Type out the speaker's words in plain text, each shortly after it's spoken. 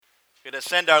Going to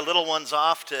send our little ones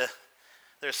off to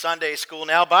their Sunday school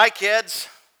now. Bye, kids.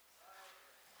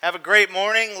 Have a great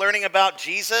morning learning about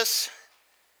Jesus.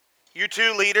 You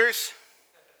too, leaders.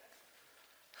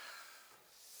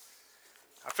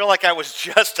 I feel like I was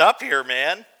just up here,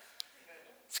 man.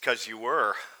 It's because you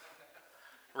were.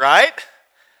 Right?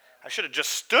 I should have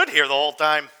just stood here the whole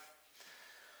time.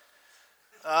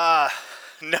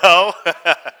 No.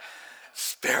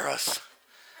 Spare us.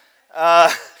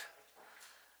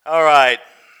 All right.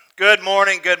 Good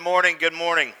morning, good morning, good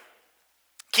morning.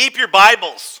 Keep your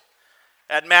Bibles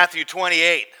at Matthew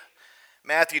 28.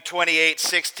 Matthew 28,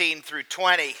 16 through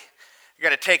 20. You're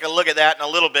going to take a look at that in a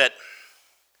little bit.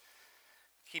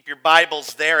 Keep your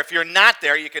Bibles there. If you're not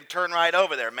there, you can turn right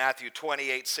over there. Matthew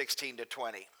 28, 16 to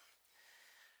 20.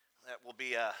 That will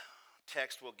be a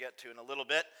text we'll get to in a little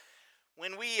bit.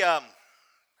 When we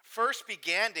first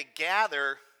began to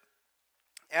gather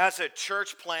as a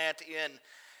church plant in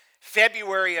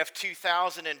February of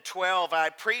 2012, I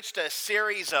preached a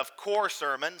series of core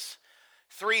sermons,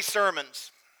 3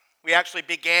 sermons. We actually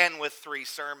began with 3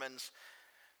 sermons.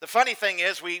 The funny thing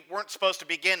is, we weren't supposed to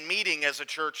begin meeting as a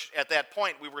church at that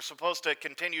point. We were supposed to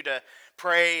continue to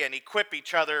pray and equip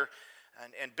each other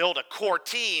and build a core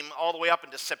team all the way up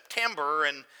into September.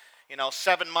 And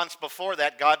 7 months before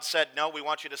that, God said, no, I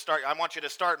want you to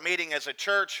start meeting as a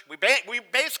church. We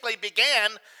basically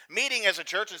began meeting as a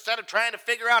church instead of trying to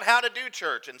figure out how to do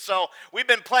church. And so we've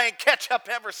been playing catch up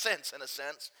ever since, in a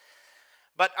sense.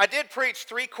 But I did preach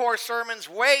 3 core sermons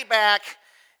way back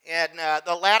in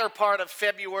the latter part of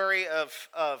February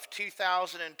of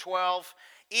 2012.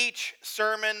 Each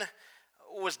sermon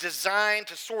was designed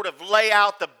to sort of lay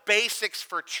out the basics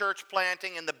for church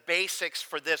planting and the basics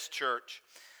for this church.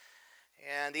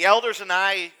 And the elders and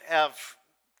I have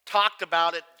talked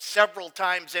about it several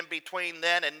times in between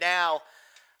then and now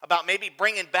about maybe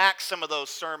bringing back some of those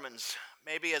sermons,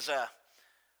 maybe as a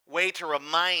way to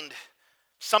remind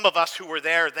some of us who were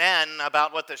there then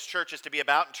about what this church is to be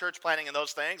about and church planting and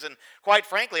those things. And quite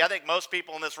frankly, I think most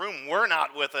people in this room were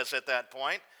not with us at that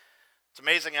point. It's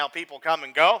amazing how people come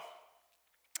and go,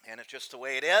 and it's just the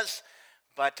way it is.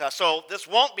 But so this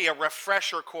won't be a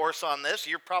refresher course on this.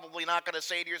 You're probably not going to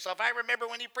say to yourself, I remember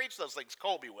when you preached those things.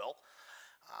 Colby will.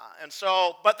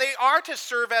 But they are to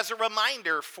serve as a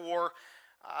reminder for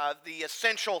the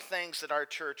essential things that our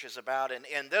church is about.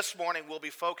 And this morning we'll be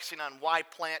focusing on why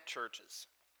plant churches.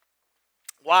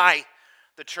 Why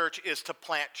the church is to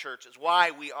plant churches.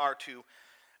 Why we are to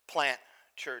plant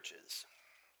churches.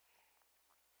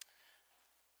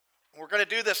 We're going to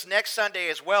do this next Sunday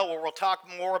as well, where we'll talk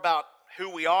more about who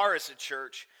we are as a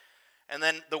church. And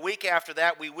then the week after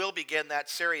that, we will begin that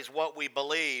series, What We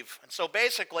Believe. And so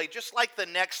basically, just like the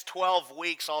next 12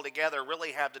 weeks altogether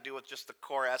really have to do with just the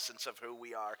core essence of who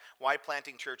we are. Why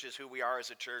planting churches, who we are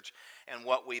as a church, and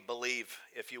what we believe,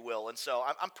 if you will. And so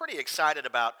I'm pretty excited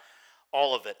about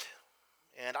all of it.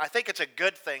 And I think it's a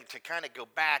good thing to kind of go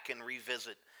back and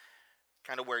revisit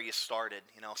kind of where you started.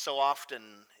 So often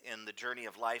in the journey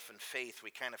of life and faith,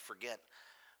 we kind of forget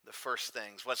the first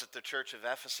things. Was it the church of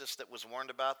Ephesus that was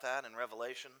warned about that in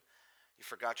Revelation? You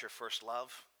forgot your first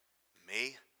love?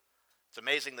 Me? It's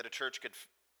amazing that a church could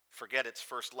forget its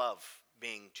first love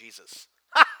being Jesus.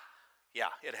 Ha! Yeah,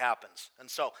 it happens. And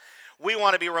so we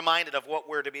want to be reminded of what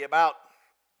we're to be about.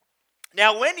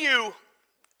 Now,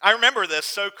 I remember this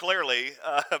so clearly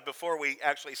before we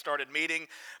actually started meeting,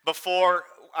 before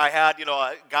I had,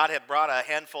 God had brought a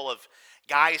handful of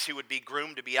guys who would be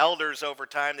groomed to be elders over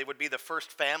time. They would be the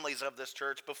first families of this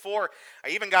church. Before I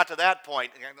even got to that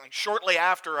point, shortly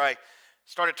after I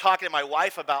started talking to my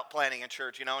wife about planting a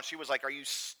church, and she was like, are you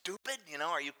stupid?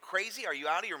 Are you crazy? Are you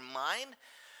out of your mind?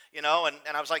 And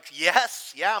I was like,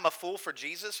 yes, I'm a fool for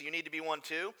Jesus. You need to be one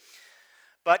too.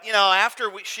 But, after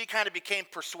she kind of became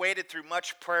persuaded through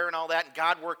much prayer and all that, and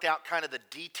God worked out kind of the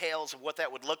details of what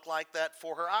that would look like that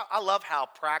for her. I love how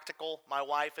practical my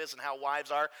wife is and how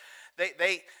wives are.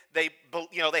 They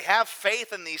have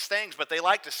faith in these things, but they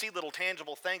like to see little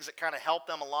tangible things that kind of help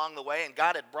them along the way. And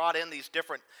God had brought in these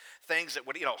different things that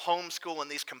would, homeschool and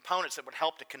these components that would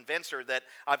help to convince her that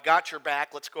I've got your back,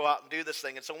 let's go out and do this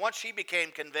thing. And so once she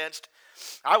became convinced,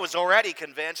 I was already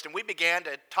convinced, and we began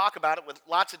to talk about it with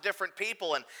lots of different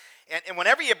people. And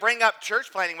whenever you bring up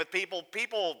church planting with people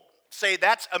say,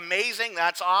 that's amazing,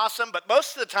 that's awesome. But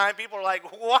most of the time, people are like,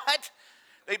 what?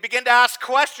 They begin to ask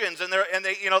questions, and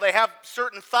they have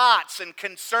certain thoughts and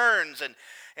concerns.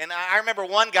 And I remember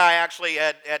one guy actually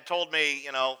had told me,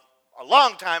 a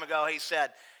long time ago, he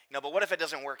said, but what if it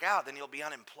doesn't work out? Then you'll be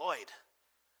unemployed.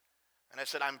 And I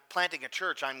said, I'm planting a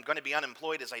church. I'm going to be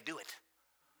unemployed as I do it.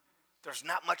 There's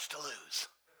not much to lose.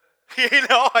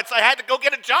 I had to go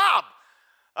get a job.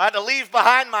 I had to leave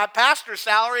behind my pastor's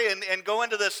salary and go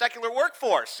into the secular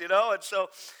workforce, and so,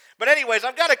 but anyways,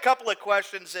 I've got a couple of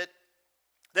questions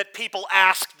that people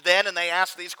asked then, and they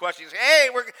asked these questions. Hey,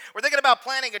 we're thinking about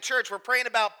planting a church. We're praying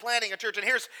about planting a church. And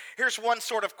here's one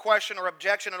sort of question or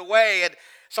objection in a way, and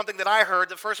something that I heard.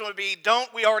 The first one would be,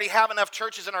 don't we already have enough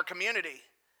churches in our community?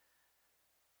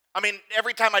 I mean,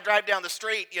 every time I drive down the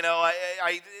street,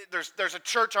 there's a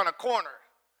church on a corner.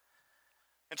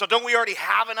 And so don't we already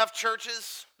have enough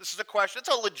churches? This is a question. It's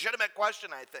a legitimate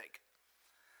question, I think.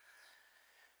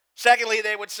 Secondly,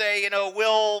 they would say,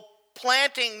 will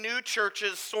planting new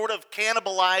churches sort of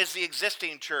cannibalize the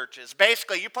existing churches?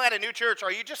 Basically, you plant a new church,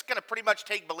 are you just going to pretty much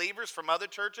take believers from other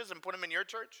churches and put them in your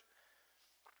church?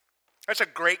 That's a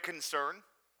great concern.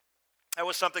 That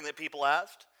was something that people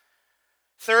asked.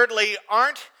 Thirdly,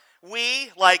 aren't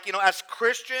we, as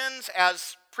Christians,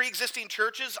 as pre-existing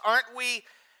churches, aren't we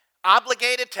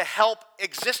obligated to help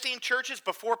existing churches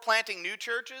before planting new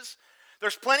churches?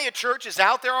 There's plenty of churches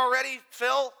out there already,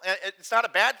 Phil. It's not a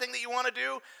bad thing that you want to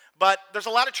do, but there's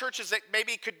a lot of churches that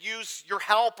maybe could use your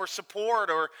help or support,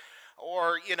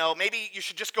 or maybe you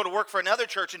should just go to work for another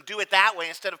church and do it that way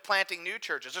instead of planting new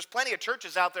churches. There's plenty of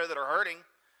churches out there that are hurting.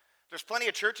 There's plenty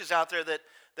of churches out there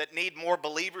that need more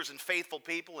believers and faithful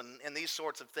people and these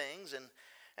sorts of things.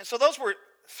 And so those were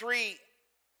three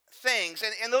things.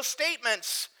 And those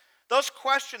statements, those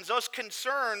questions, those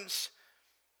concerns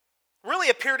really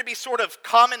appear to be sort of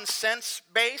common sense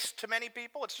based to many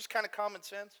people. It's just kind of common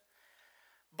sense.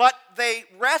 But they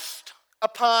rest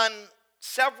upon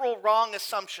several wrong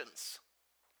assumptions.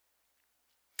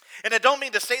 And I don't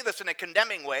mean to say this in a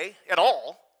condemning way at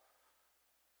all.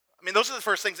 I mean, those are the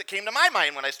first things that came to my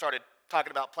mind when I started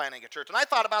talking about planting a church. And I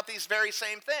thought about these very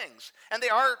same things. And they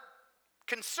are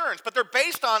concerns, but they're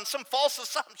based on some false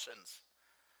assumptions.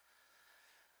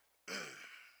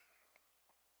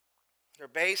 They're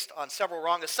based on several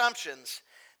wrong assumptions.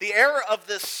 The error of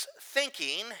this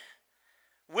thinking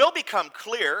will become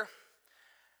clear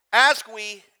as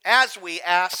we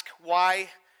ask, why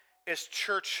is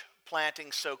church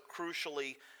planting so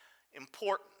crucially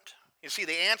important? You see,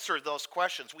 the answer to those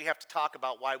questions, we have to talk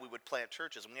about why we would plant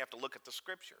churches, and we have to look at the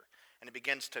Scripture, and it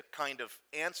begins to kind of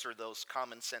answer those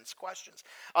common sense questions.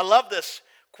 I love this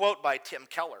quote by Tim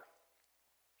Keller.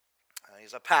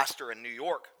 He's a pastor in New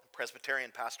York, a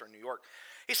Presbyterian pastor in New York.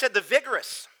 He said, the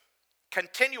vigorous,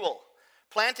 continual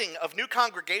planting of new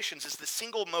congregations is the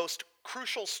single most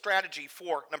crucial strategy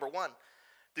for, number one,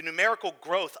 the numerical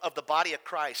growth of the body of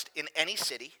Christ in any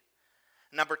city.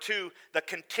 Number two, the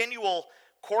continual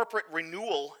corporate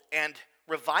renewal and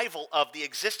revival of the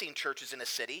existing churches in a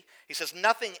city. He says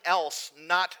nothing else,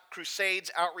 not crusades,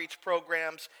 outreach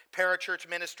programs, parachurch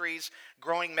ministries,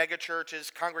 growing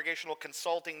megachurches, congregational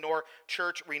consulting, nor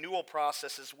church renewal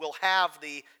processes will have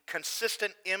the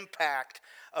consistent impact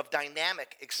of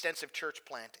dynamic, extensive church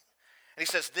planting. And he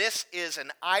says this is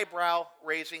an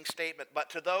eyebrow-raising statement, but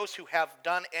to those who have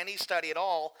done any study at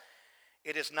all,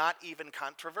 it is not even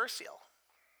controversial.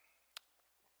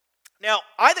 Now,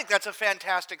 I think that's a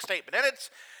fantastic statement, and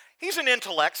he's an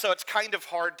intellect, so it's kind of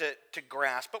hard to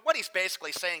grasp, but what he's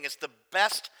basically saying is the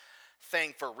best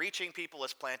thing for reaching people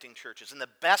is planting churches, and the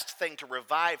best thing to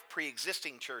revive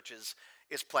pre-existing churches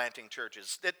is planting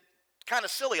churches. It's kind of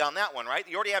silly on that one, right?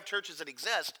 You already have churches that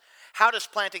exist. How does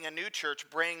planting a new church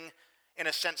bring, in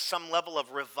a sense, some level of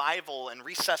revival and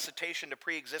resuscitation to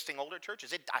pre-existing older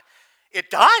churches? It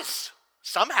does.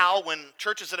 Somehow, when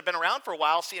churches that have been around for a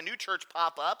while see a new church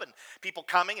pop up and people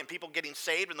coming and people getting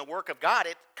saved in the work of God,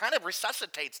 it kind of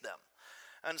resuscitates them.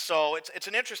 And so it's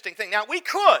an interesting thing. Now, we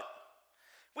could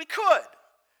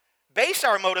base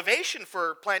our motivation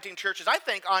for planting churches, I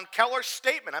think, on Keller's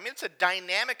statement. I mean, it's a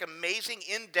dynamic, amazing,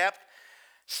 in-depth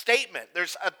statement.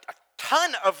 There's a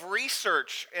ton of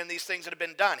research in these things that have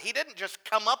been done. He didn't just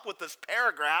come up with this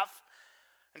paragraph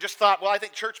and just thought, well, I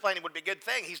think church planting would be a good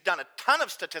thing. He's done a ton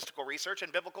of statistical research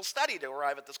and biblical study to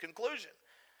arrive at this conclusion.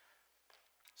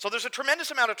 So there's a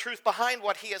tremendous amount of truth behind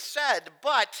what he has said,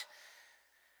 but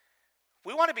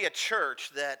we want to be a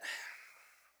church that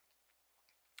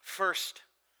first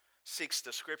seeks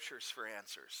the Scriptures for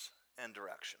answers and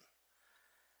direction.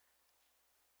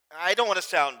 I don't want to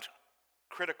sound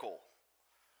critical,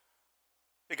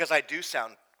 because I do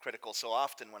sound critical so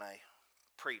often when I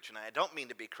preach, and I don't mean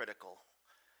to be critical.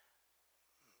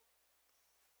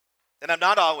 And I'm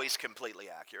not always completely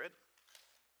accurate.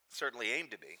 Certainly aim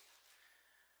to be.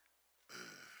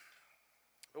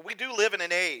 But we do live in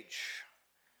an age.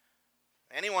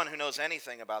 Anyone who knows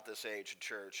anything about this age in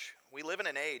church, we live in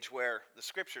an age where the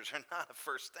Scriptures are not a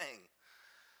first thing.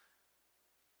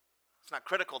 It's not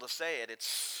critical to say it.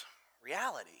 It's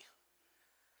reality.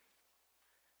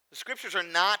 The Scriptures are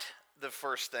not the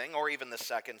first thing, or even the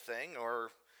second thing,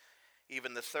 or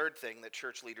even the third thing that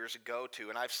church leaders go to.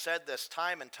 And I've said this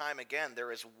time and time again,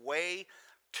 there is way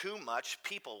too much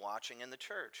people watching in the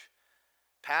church.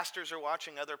 Pastors are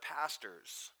watching other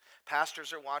pastors.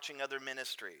 Pastors are watching other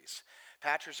ministries.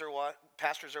 Pastors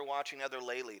are watching other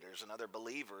lay leaders and other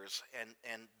believers,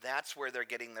 and that's where they're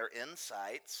getting their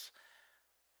insights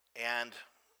and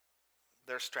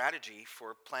their strategy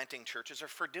for planting churches or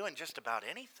for doing just about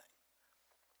anything.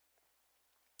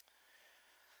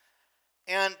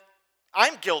 And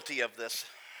I'm guilty of this.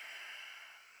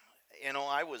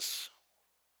 I was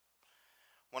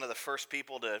one of the first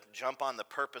people to jump on the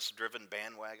purpose-driven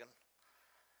bandwagon.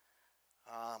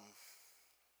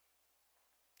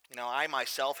 I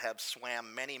myself have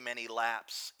swam many, many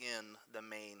laps in the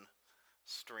main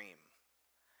stream.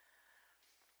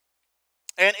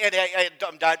 And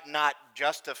I'm not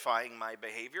justifying my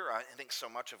behavior. I think so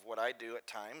much of what I do at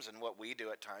times and what we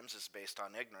do at times is based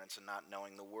on ignorance and not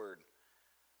knowing the Word.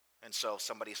 And so if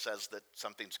somebody says that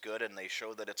something's good and they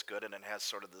show that it's good and it has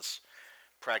sort of this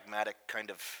pragmatic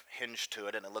kind of hinge to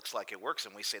it and it looks like it works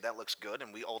and we say that looks good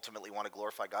and we ultimately want to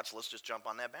glorify God, so let's just jump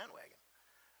on that bandwagon.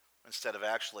 Instead of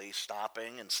actually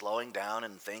stopping and slowing down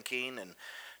and thinking and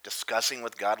discussing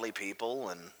with godly people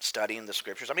and studying the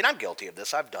Scriptures. I mean, I'm guilty of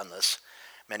this. I've done this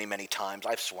many, many times.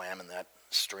 I've swam in that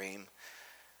stream.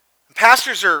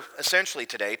 Pastors are essentially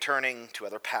today turning to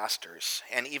other pastors,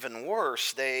 and even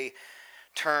worse, they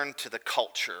turn to the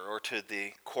culture or to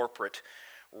the corporate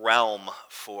realm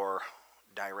for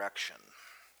direction.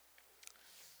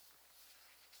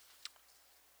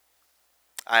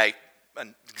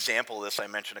 An example of this I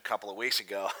mentioned a couple of weeks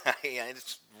ago. I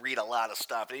just read a lot of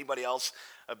stuff. Anybody else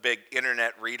a big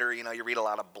internet reader? You read a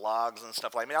lot of blogs and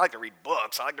stuff like that. I like to read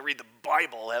books. I like to read the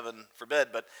Bible, heaven forbid.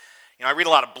 But, I read a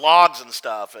lot of blogs and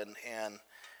stuff. And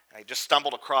I just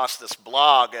stumbled across this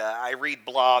blog. I read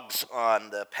blogs on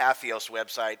the Patheos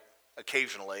website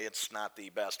occasionally. It's not the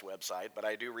best website, but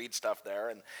I do read stuff there.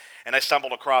 And I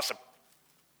stumbled across a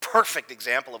perfect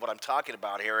example of what I'm talking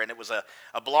about here, and it was a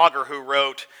blogger who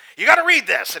wrote, you got to read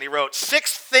this, and he wrote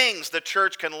 6 things the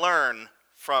church can learn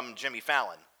from Jimmy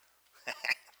Fallon.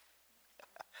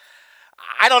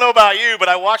 I don't know about you, but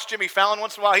I watch Jimmy Fallon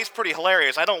once in a while. He's pretty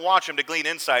hilarious. I don't watch him to glean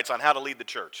insights on how to lead the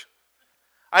church.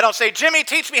 I don't say, Jimmy,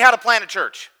 teach me how to plant a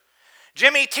church.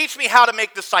 Jimmy, teach me how to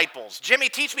make disciples. Jimmy,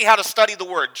 teach me how to study the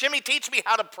Word. Jimmy, teach me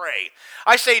how to pray.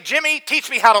 I say, Jimmy,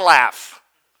 teach me how to laugh.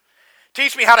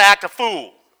 Teach me how to act a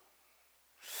fool.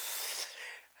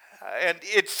 And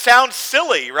it sounds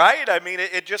silly, right? I mean,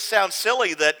 it just sounds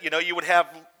silly that, you would have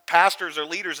pastors or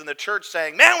leaders in the church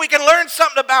saying, man, we can learn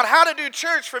something about how to do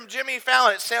church from Jimmy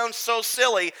Fallon. It sounds so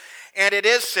silly, and it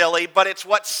is silly, but it's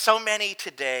what so many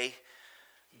today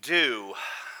do.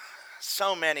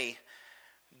 So many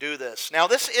do this. Now,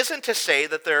 this isn't to say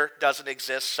that there doesn't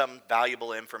exist some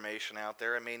valuable information out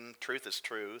there. I mean, truth is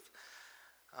truth.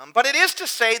 But it is to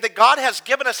say that God has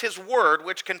given us His Word,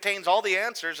 which contains all the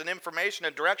answers and information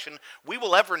and direction we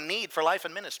will ever need for life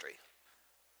and ministry.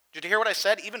 Did you hear what I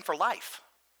said? Even for life.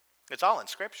 It's all in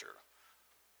Scripture.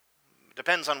 It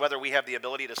depends on whether we have the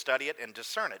ability to study it and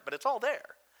discern it, but it's all there.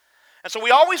 And so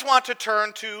we always want to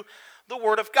turn to the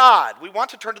Word of God. We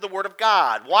want to turn to the Word of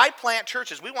God. Why plant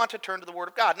churches? We want to turn to the Word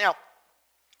of God. Now,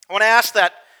 I want to ask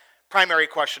that primary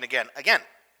question again.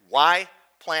 Why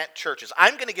plant churches?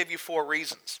 I'm going to give you 4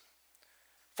 reasons.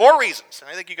 4 reasons, and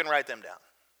I think you can write them down.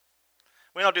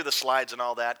 We don't do the slides and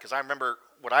all that, because I remember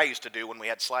what I used to do when we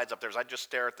had slides up there is I'd just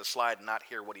stare at the slide and not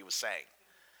hear what he was saying.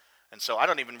 And so I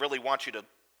don't even really want you to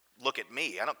look at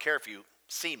me. I don't care if you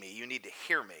see me. You need to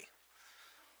hear me.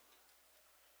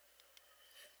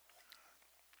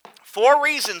 4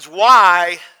 reasons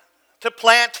why to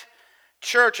plant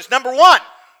churches. Number 1,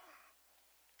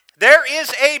 there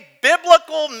is a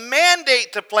biblical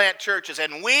mandate to plant churches,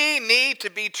 and we need to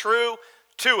be true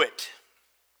to it.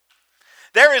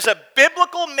 There is a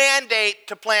biblical mandate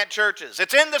to plant churches.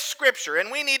 It's in the Scripture,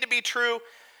 and we need to be true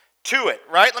to it,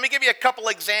 right? Let me give you a couple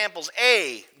examples.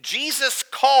 A, Jesus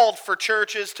called for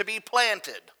churches to be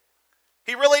planted.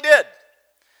 He really did.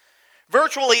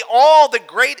 Virtually all the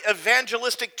great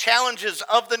evangelistic challenges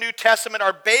of the New Testament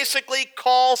are basically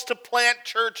calls to plant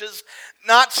churches,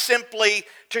 not simply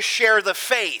to share the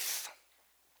faith.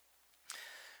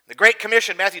 The Great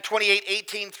Commission, Matthew 28,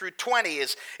 18 through 20,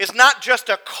 is not just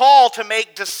a call to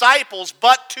make disciples,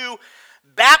 but to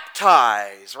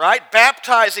baptize, right?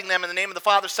 Baptizing them in the name of the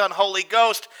Father, Son, Holy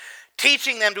Ghost,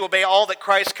 teaching them to obey all that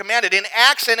Christ commanded. In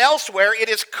Acts and elsewhere, it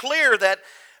is clear that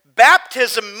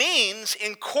baptism means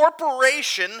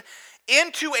incorporation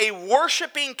into a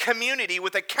worshiping community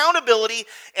with accountability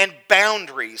and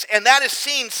boundaries. And that is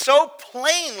seen so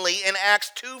plainly in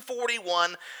Acts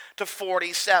 2:41 to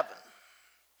 47.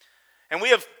 And we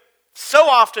have so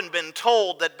often been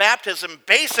told that baptism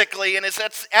basically, in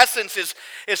its essence,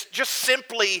 is just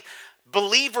simply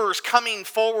believers coming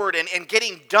forward and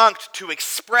getting dunked to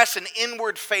express an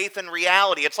inward faith and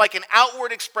reality. It's like an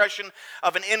outward expression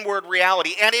of an inward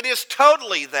reality, and it is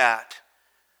totally that.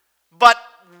 But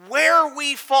where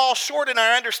we fall short in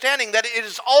our understanding that it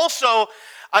is also,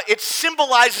 it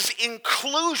symbolizes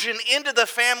inclusion into the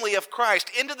family of Christ,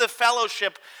 into the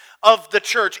fellowship of the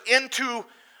church, into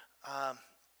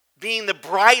being the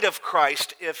bride of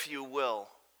Christ, if you will.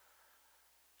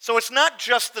 So it's not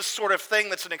just the sort of thing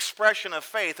that's an expression of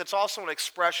faith, it's also an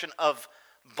expression of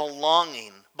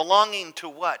belonging. Belonging to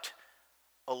what?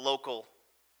 A local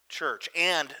church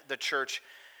and the church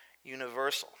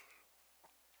universal.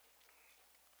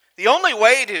 The only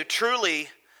way to truly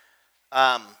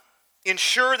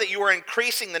ensure that you are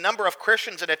increasing the number of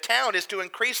Christians in a town is to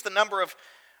increase the number of...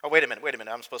 Oh, wait a minute,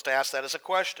 I'm supposed to ask that as a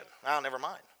question. Oh, never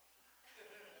mind.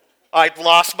 I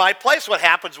lost my place. What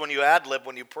happens when you ad-lib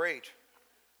when you preach?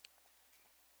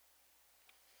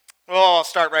 Well, I'll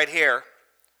start right here.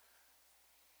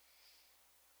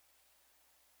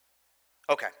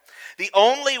 Okay. The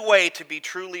only way to be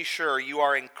truly sure you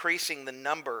are increasing the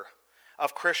number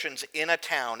of Christians in a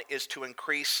town is to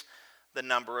increase the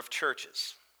number of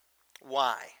churches.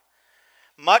 Why?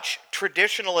 Much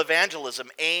traditional evangelism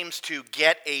aims to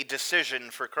get a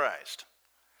decision for Christ.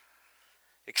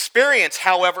 Experience,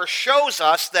 however, shows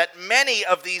us that many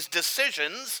of these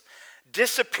decisions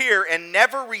disappear and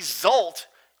never result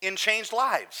in changed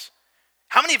lives.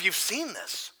 How many of you have seen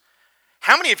this?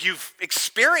 How many of you have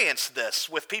experienced this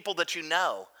with people that you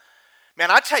know? Man,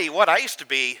 I tell you what, I used to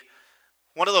be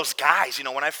one of those guys,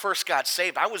 when I first got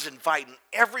saved, I was inviting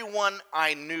everyone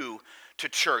I knew to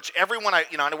church. Everyone I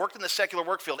worked in the secular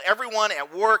work field, everyone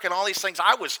at work and all these things.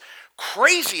 I was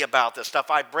crazy about this stuff.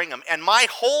 I'd bring them. And my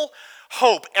whole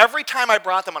hope, every time I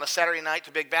brought them on a Saturday night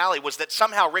to Big Valley, was that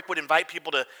somehow Rick would invite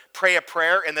people to pray a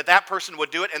prayer and that person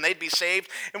would do it and they'd be saved.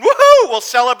 And woohoo, we'll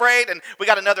celebrate and we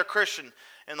got another Christian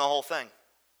in the whole thing.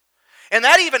 And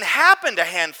that even happened a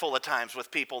handful of times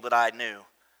with people that I knew.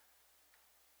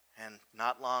 And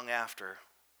not long after,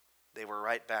 they were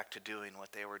right back to doing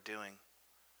what they were doing.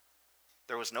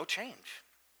 There was no change.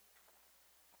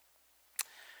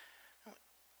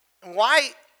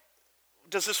 Why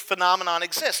does this phenomenon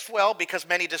exist? Well, because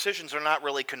many decisions are not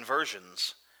really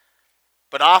conversions,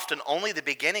 but often only the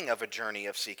beginning of a journey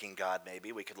of seeking God,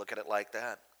 maybe. We could look at it like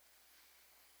that.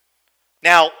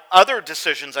 Now, other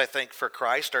decisions, I think, for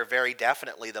Christ are very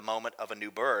definitely the moment of a new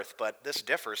birth, but this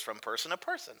differs from person to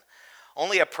person.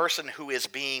 Only a person who is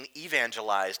being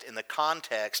evangelized in the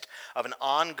context of an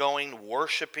ongoing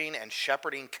worshiping and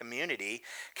shepherding community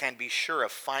can be sure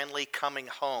of finally coming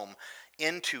home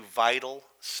into vital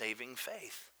saving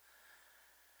faith.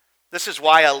 This is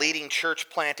why a leading church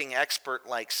planting expert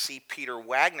like C. Peter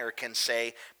Wagner can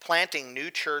say planting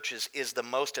new churches is the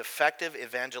most effective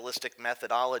evangelistic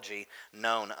methodology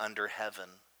known under heaven.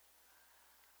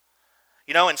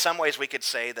 In some ways we could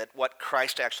say that what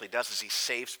Christ actually does is he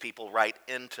saves people right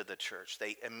into the church.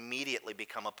 They immediately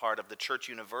become a part of the church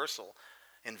universal,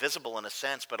 invisible in a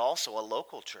sense, but also a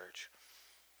local church.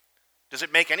 Does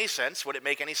it make any sense? Would it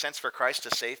make any sense for Christ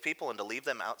to save people and to leave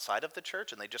them outside of the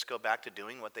church and they just go back to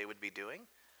doing what they would be doing?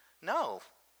 No.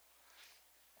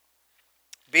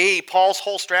 B, Paul's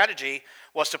whole strategy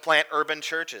was to plant urban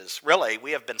churches. Really,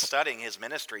 we have been studying his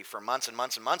ministry for months and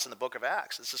months and months in the book of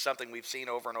Acts. This is something we've seen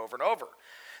over and over and over.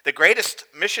 The greatest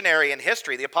missionary in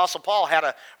history, the Apostle Paul, had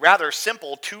a rather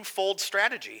simple twofold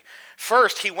strategy.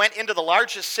 First, he went into the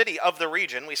largest city of the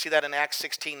region. We see that in Acts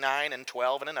 16:9 and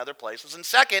 12 and in other places. And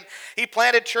second, he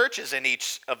planted churches in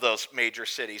each of those major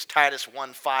cities. Titus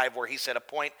 1:5, where he said,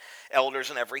 appoint elders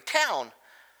in every town.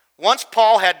 Once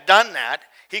Paul had done that,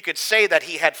 he could say that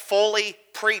he had fully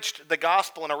preached the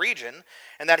gospel in a region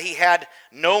and that he had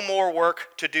no more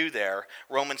work to do there.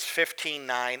 Romans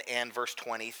 15:9 and verse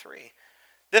 23.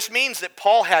 This means that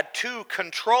Paul had two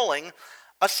controlling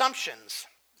assumptions.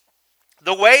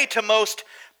 The way to most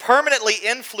permanently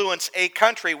influence a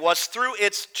country was through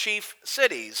its chief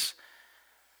cities.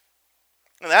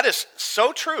 And that is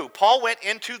so true. Paul went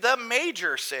into the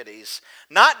major cities,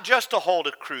 not just to hold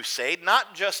a crusade,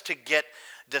 not just to get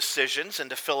decisions and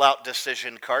to fill out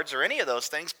decision cards or any of those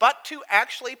things, but to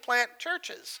actually plant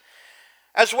churches.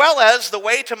 As well as the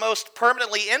way to most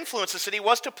permanently influence a city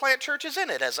was to plant churches in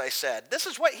it, as I said. This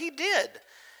is what he did.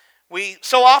 We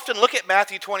so often look at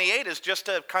Matthew 28 as just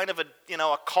a kind of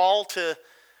a call to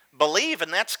believe,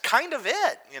 and that's kind of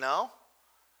it,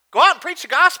 Go out and preach the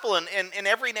gospel in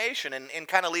every nation and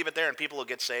kind of leave it there, and people will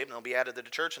get saved and they'll be added to the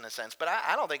church in a sense. But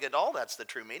I don't think at all that's the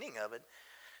true meaning of it.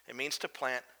 It means to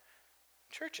plant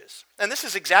churches. And this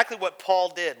is exactly what Paul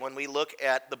did when we look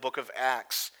at the book of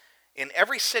Acts in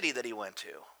every city that he went to.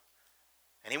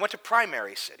 And he went to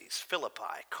primary cities,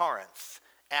 Philippi, Corinth,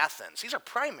 Athens. These are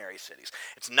primary cities.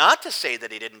 It's not to say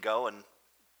that he didn't go and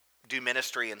do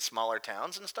ministry in smaller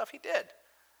towns and stuff. He did.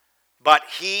 But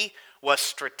he was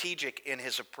strategic in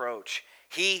his approach.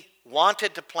 He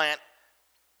wanted to plant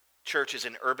churches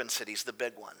in urban cities, the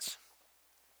big ones.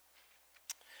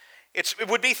 It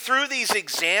would be through these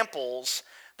examples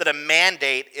that a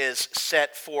mandate is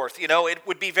set forth. It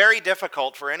would be very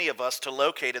difficult for any of us to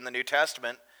locate in the New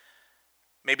Testament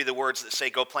maybe the words that say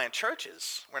go plant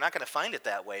churches. We're not going to find it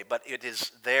that way, but it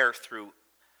is there through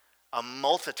a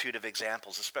multitude of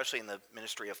examples, especially in the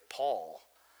ministry of Paul.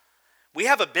 We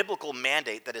have a biblical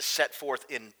mandate that is set forth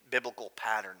in biblical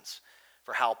patterns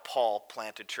for how Paul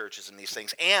planted churches and these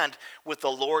things. And with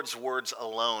the Lord's words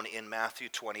alone in Matthew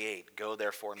 28, go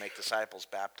therefore and make disciples,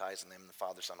 baptizing them in the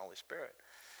Father, Son, Holy Spirit.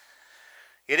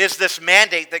 It is this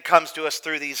mandate that comes to us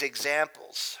through these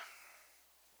examples.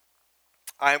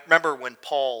 I remember when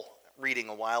Paul, reading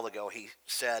a while ago, he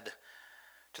said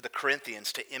to the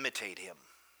Corinthians to imitate him.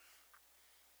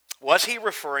 Was he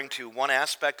referring to one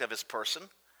aspect of his person?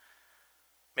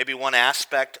 Maybe one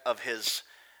aspect of his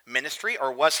ministry?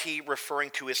 Or was he referring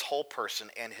to his whole person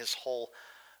and his whole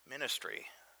ministry?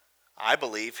 I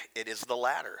believe it is the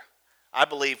latter. I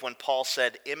believe when Paul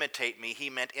said, imitate me, he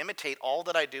meant imitate all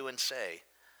that I do and say.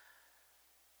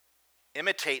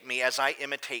 Imitate me as I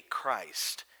imitate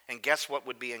Christ. And guess what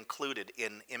would be included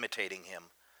in imitating him?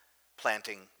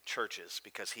 Planting churches,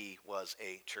 because he was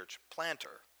a church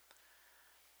planter.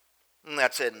 And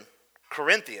that's in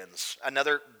Corinthians,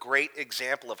 another great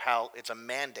example of how it's a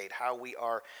mandate, how we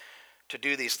are to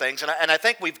do these things. And I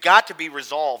think we've got to be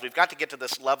resolved. We've got to get to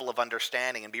this level of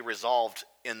understanding and be resolved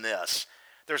in this.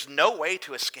 There's no way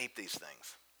to escape these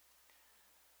things.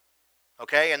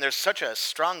 Okay? And there's such a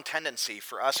strong tendency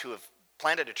for us who have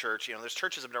planted a church. There's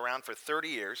churches that have been around for 30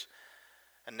 years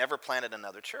and never planted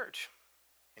another church.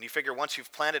 And you figure once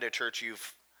you've planted a church,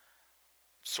 you've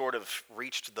sort of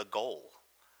reached the goal.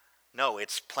 No,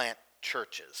 it's plant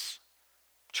churches.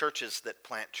 Churches that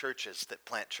plant churches, that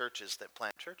plant churches, that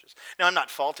plant churches. Now, I'm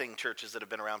not faulting churches that have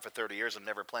been around for 30 years and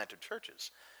never planted churches.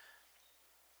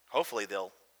 Hopefully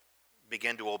they'll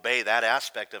begin to obey that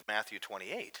aspect of Matthew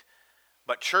 28.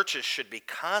 But churches should be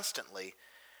constantly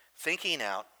thinking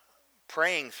out,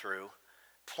 praying through,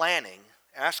 planning,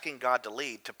 asking God to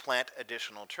lead to plant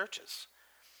additional churches.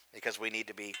 Because we need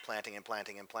to be planting and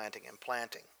planting and planting and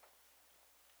planting.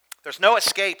 There's no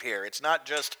escape here. It's not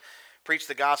just preach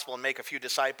the gospel and make a few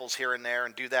disciples here and there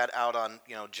and do that out on,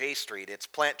 J Street. It's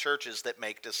plant churches that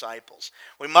make disciples.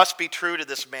 We must be true to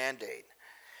this mandate.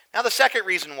 Now, the second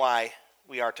reason why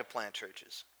we are to plant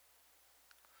churches.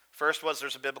 First was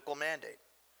there's a biblical mandate.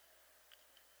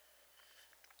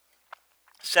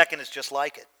 Second is just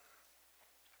like it.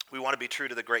 We want to be true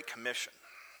to the Great Commission.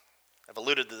 I've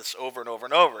alluded to this over and over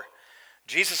and over.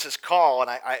 Jesus' call,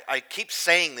 and I keep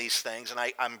saying these things, and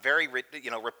I'm very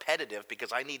repetitive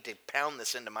because I need to pound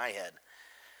this into my head.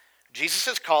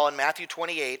 Jesus' call in Matthew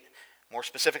 28, more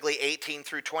specifically 18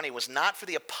 through 20, was not for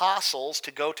the apostles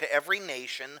to go to every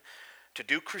nation to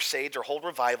do crusades or hold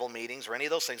revival meetings or any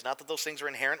of those things. Not that those things are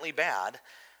inherently bad,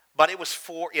 but it was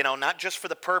for, not just for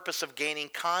the purpose of gaining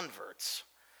converts.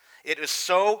 It is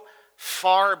so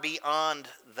far beyond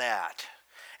that.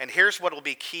 And here's what will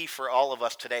be key for all of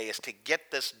us today is to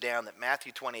get this down, that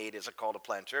Matthew 28 is a call to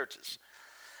plant churches.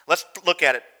 Let's look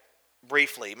at it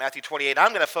briefly. Matthew 28, I'm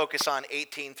going to focus on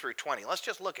 18 through 20. Let's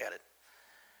just look at it.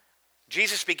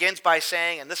 Jesus begins by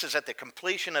saying, and this is at the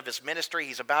completion of his ministry,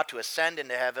 he's about to ascend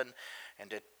into heaven and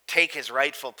to take his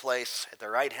rightful place at the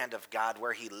right hand of God,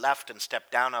 where he left and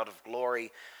stepped down out of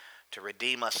glory to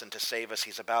redeem us and to save us.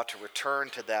 He's about to return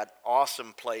to that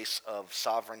awesome place of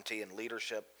sovereignty and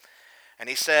leadership. And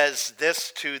he says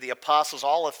this to the apostles,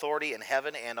 all authority in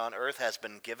heaven and on earth has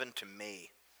been given to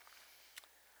me.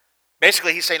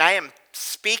 Basically, he's saying, I am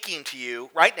speaking to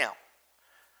you right now.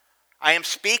 I am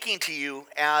speaking to you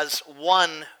as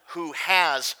one who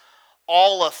has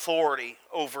all authority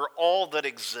over all that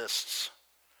exists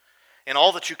and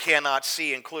all that you cannot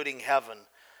see, including heaven.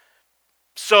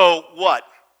 So what?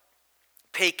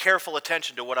 Pay careful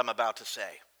attention to what I'm about to say.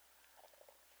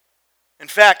 In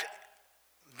fact,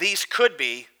 these could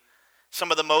be some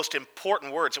of the most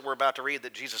important words that we're about to read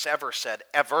that Jesus ever said,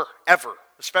 ever,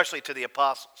 especially to the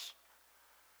apostles.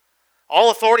 All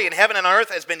authority in heaven and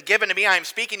earth has been given to me. I am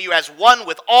speaking to you as one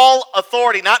with all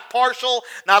authority, not partial,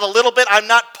 not a little bit. I'm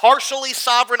not partially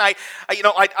sovereign.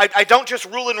 I don't just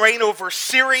rule and reign over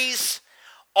Ceres.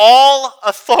 All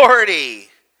authority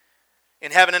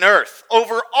in heaven and earth,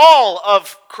 over all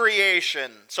of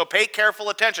creation. So pay careful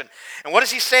attention. And what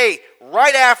does he say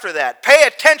right after that? Pay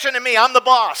attention to me. I'm the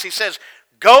boss. He says,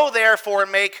 go therefore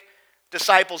and make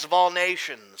disciples of all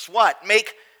nations. What?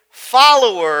 Make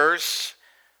followers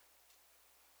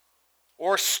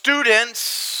or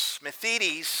students,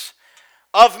 Methetes,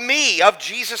 of me, of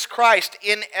Jesus Christ,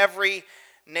 in every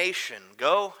nation.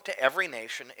 Go to every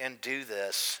nation and do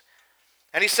this.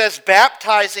 And he says,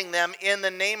 baptizing them in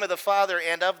the name of the Father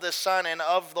and of the Son and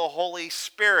of the Holy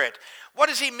Spirit. What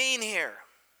does he mean here?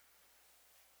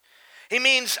 He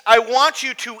means, I want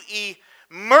you to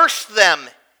immerse them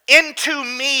into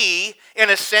me, in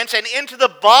a sense, and into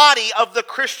the body of the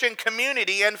Christian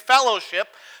community and fellowship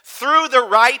through the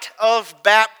rite of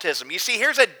baptism. You see,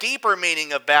 here's a deeper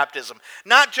meaning of baptism.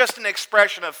 Not just an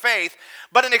expression of faith,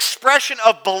 but an expression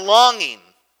of belonging.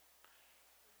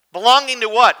 Belonging to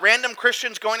what? Random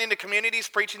Christians going into communities,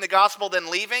 preaching the gospel,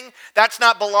 then leaving? That's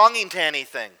not belonging to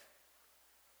anything.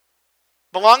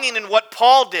 Belonging in what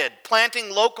Paul did,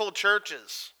 planting local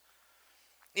churches.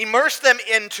 Immerse them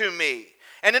into me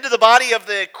and into the body of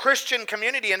the Christian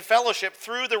community and fellowship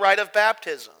through the rite of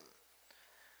baptism.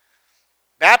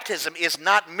 Baptism is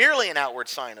not merely an outward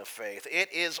sign of faith.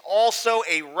 It is also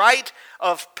a rite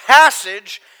of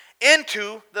passage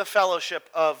into the fellowship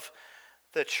of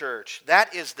the church.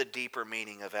 That is the deeper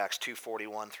meaning of Acts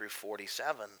 2:41 through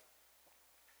 47.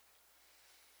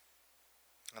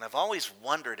 And I've always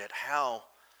wondered at how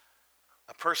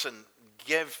a person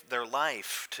give their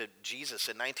life to Jesus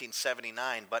in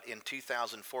 1979, but in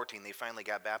 2014 they finally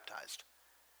got baptized.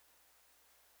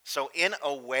 So in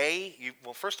a way,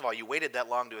 first of all, you waited that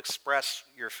long to express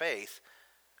your faith,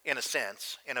 in a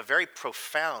sense, in a very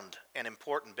profound and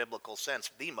important biblical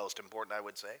sense, the most important, I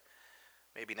would say,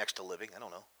 maybe next to living, I don't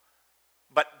know.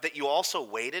 But that you also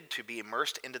waited to be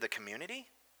immersed into the community?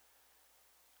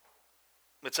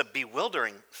 It's a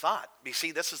bewildering thought. You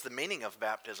see, this is the meaning of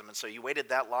baptism, and so you waited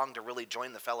that long to really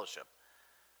join the fellowship.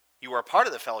 You were a part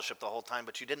of the fellowship the whole time,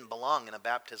 but you didn't belong in a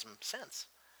baptism sense.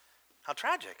 How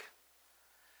tragic.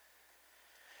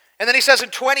 And then he says in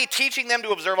 20, teaching them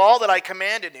to observe all that I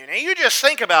commanded you. Now you just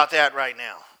think about that right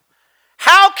now.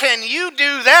 How can you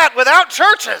do that without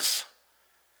churches?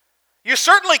 You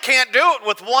certainly can't do it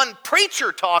with one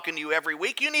preacher talking to you every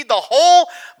week. You need the whole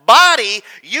body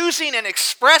using and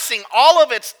expressing all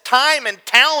of its time and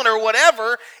talent or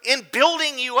whatever in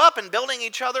building you up and building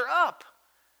each other up.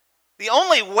 The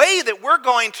only way that we're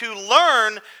going to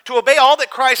learn to obey all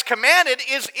that Christ commanded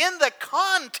is in the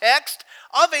context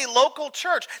of a local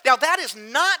church. Now, that is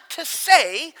not to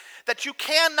say that you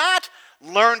cannot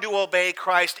learn to obey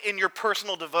Christ in your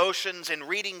personal devotions and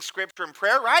reading Scripture and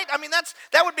prayer, right? I mean,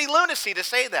 that would be lunacy to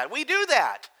say that. We do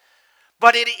that.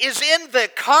 But it is in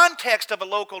the context of a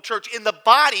local church, in the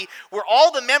body, where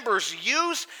all the members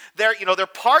use their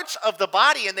parts of the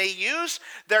body and they use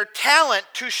their talent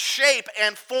to shape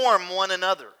and form one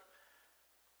another.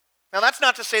 Now, that's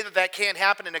not to say that can't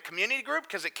happen in a community group,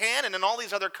 because it can, and in all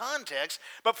these other contexts.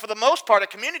 But for the most part, a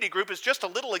community group is just a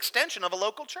little extension of a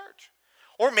local church.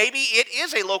 Or maybe it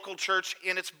is a local church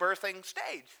in its birthing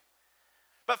stage.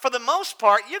 But for the most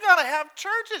part, you got to have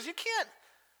churches. You can't.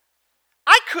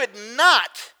 I could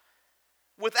not,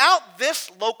 without this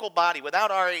local body,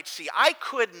 without RHC, I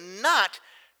could not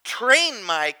train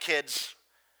my kids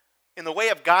in the way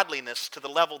of godliness to the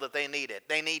level that they need it.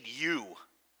 They need you.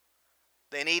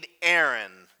 They need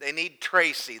Aaron. They need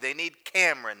Tracy. They need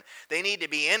Cameron. They need to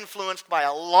be influenced by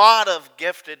a lot of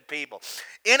gifted people.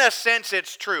 In a sense,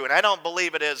 it's true, and I don't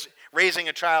believe it is. Raising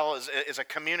a child is a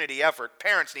community effort.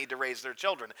 Parents need to raise their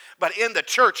children. But in the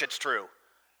church, it's true.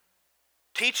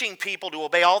 Teaching people to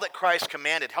obey all that Christ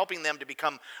commanded, helping them to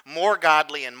become more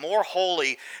godly and more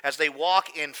holy as they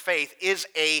walk in faith, is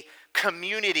a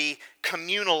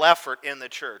communal effort in the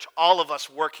church. All of us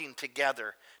working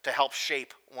together to help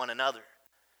shape one another.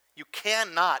 You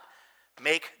cannot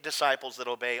make disciples that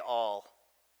obey all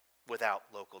without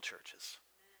local churches.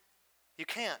 You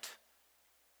can't.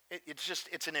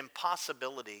 It's an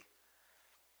impossibility.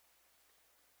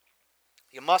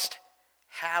 You must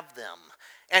have them.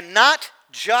 And not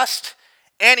just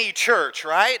any church,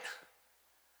 right?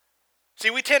 See,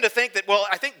 we tend to think that,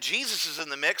 I think Jesus is in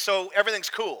the mix, so everything's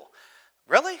cool.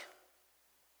 Really?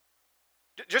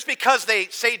 Just because they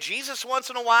say Jesus once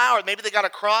in a while, or maybe they got a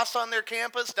cross on their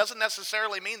campus, doesn't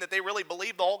necessarily mean that they really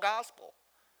believe the whole gospel.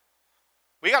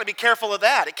 We got to be careful of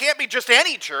that. It can't be just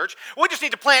any church. We just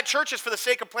need to plant churches for the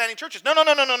sake of planting churches. No, no,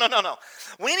 no, no, no, no, no, no.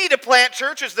 We need to plant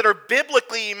churches that are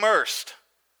biblically immersed.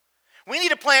 We need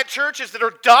to plant churches that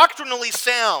are doctrinally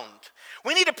sound.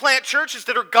 We need to plant churches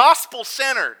that are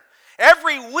gospel-centered.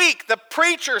 Every week, the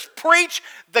preachers preach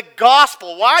the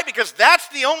gospel. Why? Because that's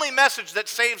the only message that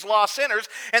saves lost sinners,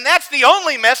 and that's the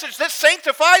only message that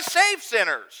sanctifies saved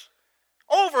sinners.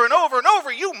 Over and over and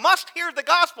over, you must hear the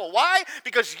gospel. Why?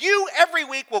 Because you, every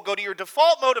week, will go to your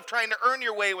default mode of trying to earn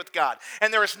your way with God,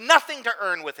 and there is nothing to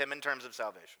earn with Him in terms of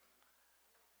salvation.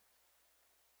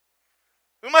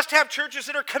 We must have churches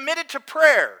that are committed to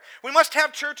prayer. We must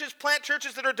have plant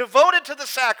churches that are devoted to the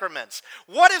sacraments.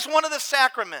 What is one of the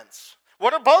sacraments?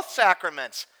 What are both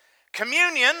sacraments?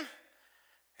 Communion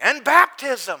and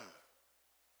baptism.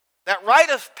 That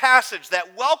rite of passage,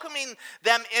 that welcoming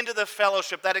them into the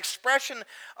fellowship, that expression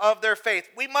of their faith.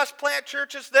 We must plant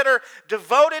churches that are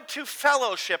devoted to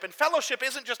fellowship. And fellowship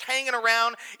isn't just hanging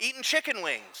around eating chicken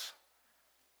wings.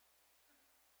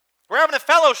 We're having a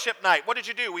fellowship night. What did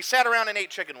you do? We sat around and ate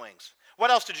chicken wings. What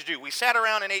else did you do? We sat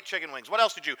around and ate chicken wings. What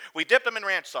else did you do? We dipped them in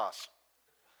ranch sauce.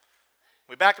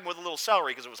 We backed them with a little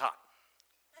celery because it was hot.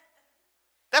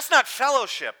 That's not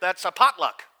fellowship. That's a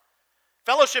potluck.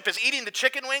 Fellowship is eating the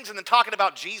chicken wings and then talking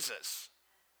about Jesus.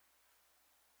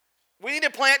 We need to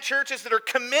plant churches that are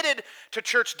committed to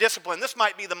church discipline. This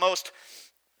might be the most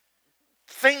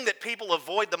thing that people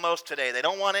avoid the most today. They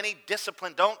don't want any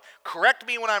discipline. Don't correct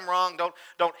me when I'm wrong.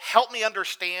 Don't help me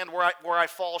understand where I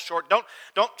fall short. Don't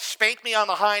spank me on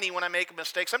the hiney when I make a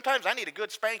mistake. Sometimes I need a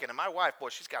good spanking, and my wife, boy,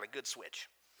 she's got a good switch.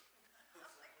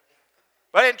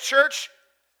 But in church,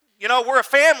 we're a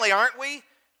family, aren't we?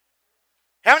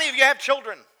 How many of you have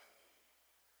children?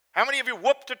 How many of you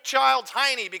whooped a child's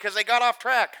hiney because they got off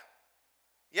track?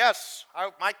 Yes,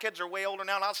 my kids are way older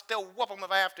now, and I'll still whoop them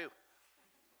if I have to.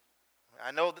 I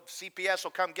know that CPS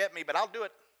will come get me, but I'll do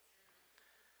it.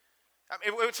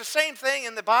 It's the same thing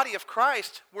in the body of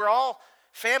Christ. We're all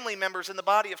family members in the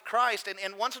body of Christ,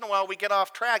 and once in a while we get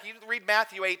off track. You read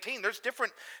Matthew 18, there's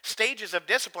different stages of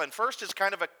discipline. First is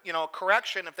kind of a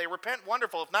correction. If they repent,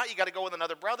 wonderful. If not, you got to go with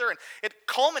another brother, and it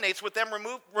culminates with them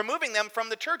removing them from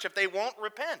the church if they won't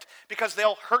repent, because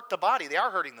they'll hurt the body. They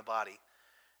are hurting the body.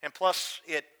 And plus,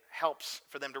 it helps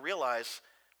for them to realize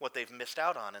what they've missed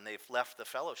out on, and they've left the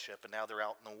fellowship, and now they're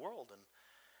out in the world. And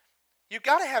you've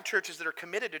got to have churches that are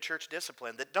committed to church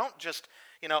discipline, that don't just,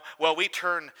 we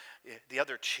turn the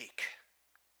other cheek.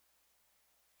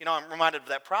 I'm reminded of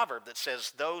that proverb that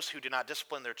says, those who do not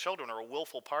discipline their children are a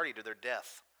willful party to their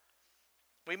death.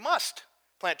 We must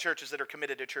plant churches that are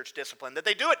committed to church discipline, that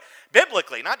they do it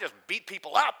biblically, not just beat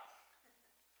people up.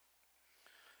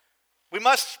 We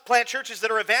must plant churches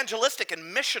that are evangelistic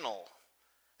and missional.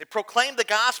 They proclaim the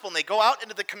gospel, and they go out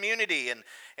into the community, and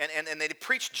they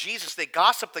preach Jesus. They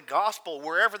gossip the gospel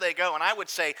wherever they go. And I would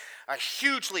say a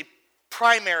hugely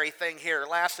primary thing here,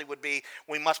 lastly, would be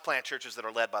we must plant churches that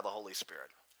are led by the Holy Spirit.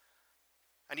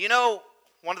 And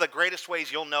one of the greatest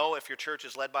ways you'll know if your church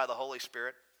is led by the Holy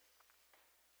Spirit?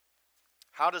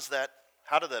 How do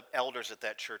the elders at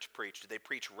that church preach? Do they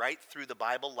preach right through the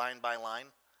Bible, line by line?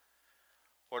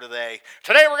 Or do they,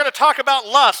 today we're going to talk about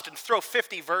lust, and throw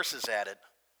 50 verses at it?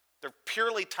 They're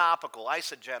purely topical,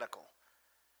 eisegetical.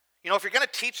 If you're going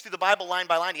to teach through the Bible line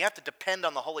by line, you have to depend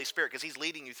on the Holy Spirit because He's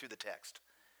leading you through the text.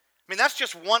 That's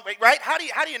just one way, right? How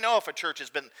do you know if a church has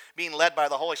been being led by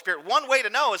the Holy Spirit? One way to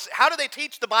know is, how do they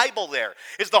teach the Bible there?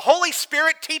 Is the Holy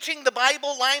Spirit teaching the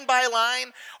Bible line by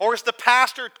line, or is the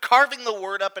pastor carving the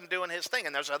word up and doing his thing?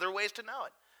 And there's other ways to know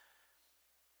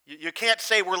it. You can't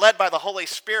say we're led by the Holy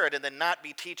Spirit and then not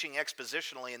be teaching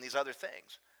expositionally in these other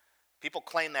things. People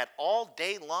claim that all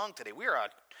day long today. We are a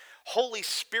Holy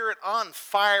Spirit on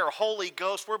fire, Holy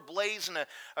Ghost. We're blazing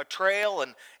a trail,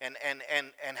 and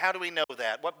how do we know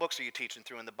that? What books are you teaching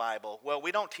through in the Bible? Well,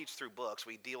 we don't teach through books.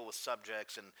 We deal with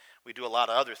subjects, and we do a lot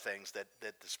of other things that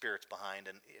the Spirit's behind.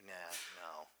 And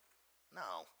no.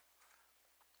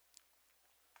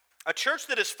 A church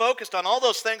that is focused on all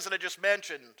those things that I just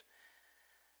mentioned,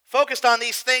 focused on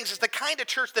these things, is the kind of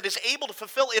church that is able to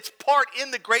fulfill its part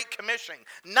in the Great Commission.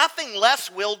 Nothing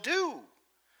less will do.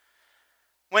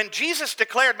 When Jesus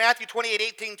declared Matthew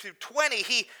 28:18-20,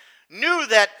 He knew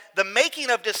that the making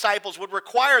of disciples would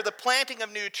require the planting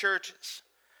of new churches.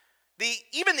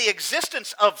 Even the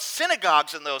existence of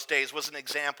synagogues in those days was an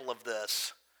example of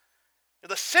this.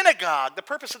 The synagogue, the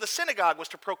purpose of the synagogue was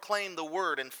to proclaim the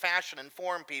word and fashion and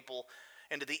form people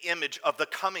into the image of the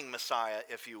coming Messiah,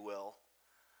 if you will.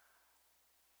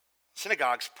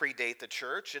 Synagogues predate the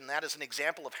church, and that is an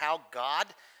example of how God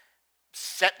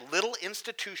set little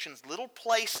institutions, little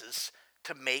places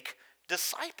to make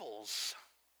disciples.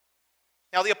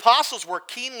 Now, the apostles were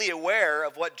keenly aware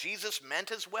of what Jesus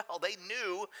meant as well. They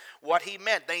knew what he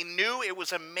meant. They knew it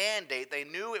was a mandate. They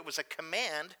knew it was a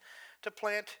command to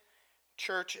plant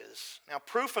churches. Now,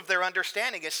 proof of their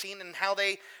understanding is seen in how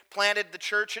they planted the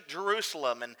church at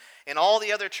Jerusalem and all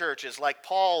the other churches like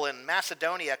Paul in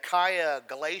Macedonia, Achaia,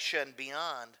 Galatia, and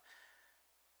beyond.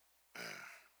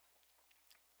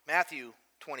 Matthew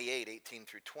 28, 18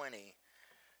 through 20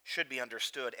 should be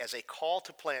understood as a call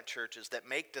to plant churches that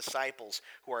make disciples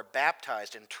who are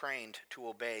baptized and trained to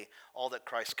obey all that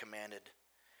Christ commanded.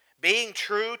 Being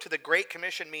true to the Great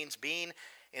Commission means being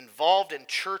involved in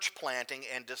church planting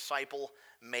and disciple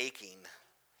making.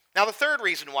 Now, the third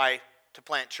reason why to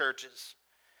plant churches.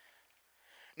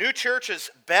 New churches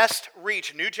best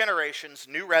reach new generations,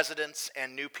 new residents,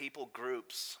 and new people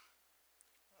groups.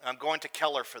 I'm going to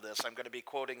Keller for this. I'm going to be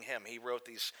quoting him. He wrote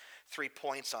these 3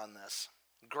 points on this.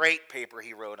 Great paper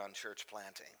he wrote on church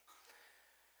planting.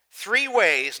 3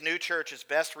 ways new churches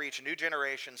best reach new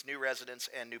generations, new residents,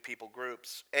 and new people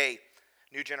groups. A,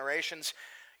 new generations.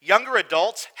 Younger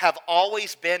adults have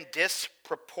always been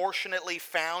disproportionately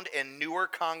found in newer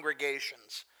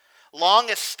congregations.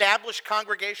 Long-established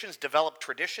congregations develop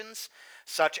traditions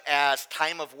such as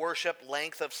time of worship,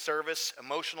 length of service,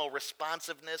 emotional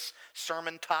responsiveness,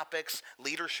 sermon topics,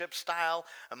 leadership style,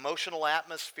 emotional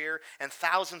atmosphere, and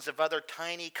thousands of other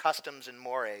tiny customs and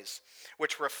mores,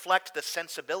 which reflect the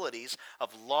sensibilities of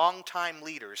longtime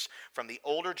leaders from the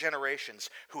older generations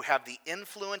who have the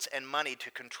influence and money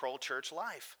to control church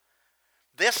life.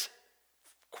 This,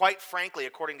 quite frankly,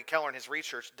 according to Keller and his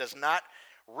research, does not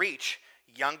reach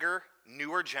younger,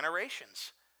 newer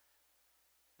generations.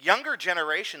 Younger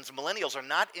generations, millennials, are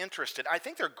not interested. I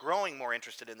think they're growing more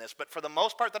interested in this, but for the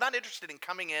most part, they're not interested in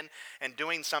coming in and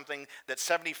doing something that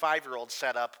 75-year-olds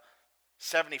set up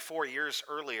 74 years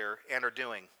earlier and are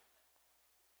doing.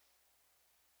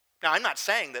 Now, I'm not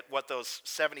saying that what those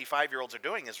 75-year-olds are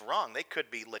doing is wrong. They could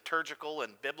be liturgical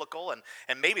and biblical,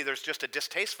 and maybe there's just a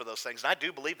distaste for those things, and I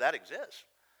do believe that exists.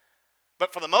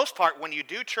 But for the most part, when you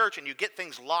do church and you get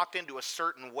things locked into a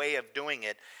certain way of doing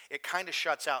it, it kind of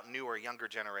shuts out newer, younger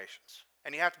generations.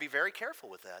 And you have to be very careful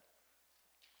with that.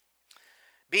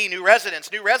 B, new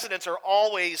residents. New residents are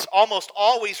almost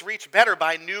always reached better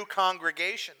by new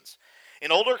congregations.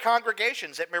 In older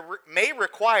congregations, it may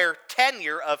require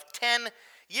tenure of 10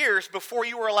 years before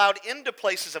you are allowed into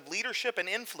places of leadership and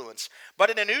influence. But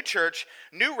in a new church,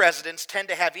 new residents tend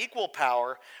to have equal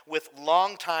power with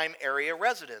longtime area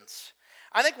residents.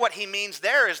 I think what he means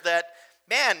there is that,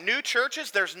 new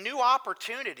churches, there's new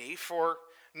opportunity for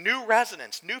new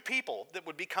residents, new people that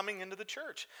would be coming into the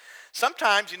church.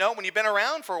 Sometimes, when you've been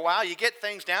around for a while, you get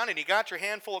things down and you got your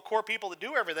handful of core people that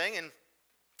do everything, and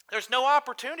there's no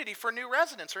opportunity for new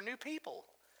residents or new people.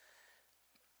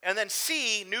 And then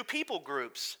C, new people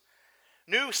groups.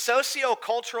 New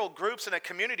socio-cultural groups in a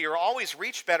community are always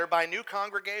reached better by new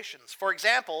congregations. For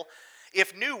example,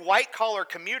 if new white-collar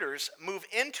commuters move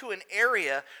into an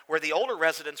area where the older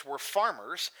residents were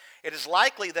farmers, it is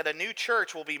likely that a new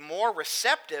church will be more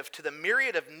receptive to the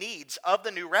myriad of needs of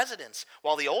the new residents,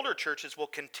 while the older churches will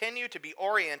continue to be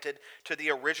oriented to the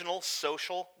original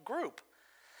social group.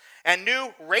 And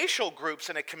new racial groups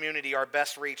in a community are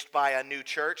best reached by a new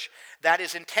church that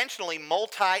is intentionally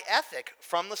multi-ethnic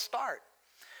from the start.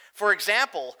 For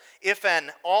example, if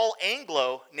an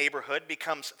all-Anglo neighborhood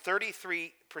becomes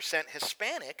 33%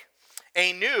 Hispanic,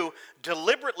 a new,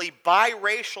 deliberately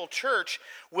biracial church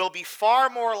will be far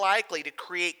more likely to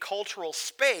create cultural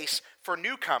space for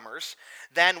newcomers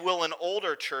than will an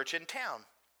older church in town.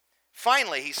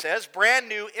 Finally, he says, brand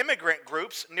new immigrant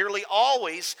groups nearly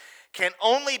always can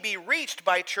only be reached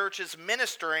by churches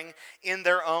ministering in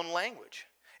their own language.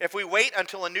 If we wait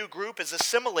until a new group is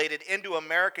assimilated into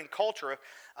American culture,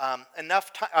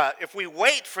 if we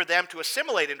wait for them to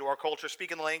assimilate into our culture,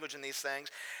 speaking the language and these things,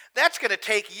 that's going to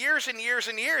take years and years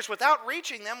and years without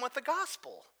reaching them with the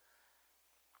gospel.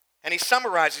 And he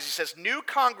summarizes, he says, new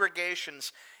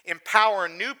congregations empower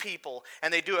new people,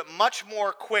 and they do it much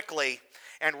more quickly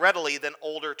and readily than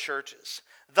older churches.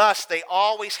 Thus, they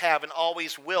always have and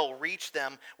always will reach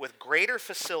them with greater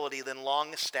facility than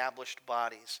long-established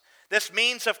bodies. This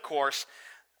means, of course,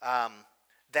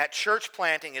 that church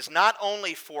planting is not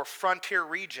only for frontier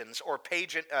regions or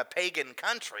pagan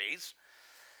countries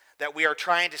that we are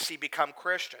trying to see become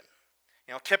Christian.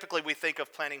 Typically we think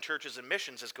of planting churches and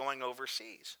missions as going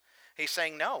overseas. He's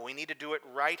saying, no, we need to do it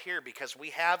right here because we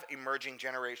have emerging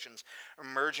generations,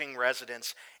 emerging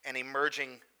residents, and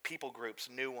emerging people groups,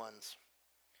 new ones.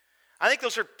 I think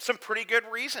those are some pretty good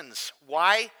reasons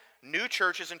why new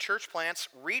churches and church plants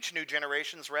reach new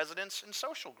generations, residents, and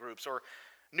social groups, or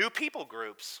new people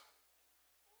groups.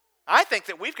 I think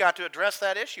that we've got to address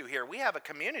that issue here. We have a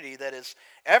community that is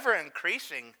ever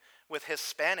increasing with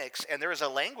Hispanics, and there is a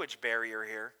language barrier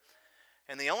here.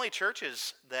 And the only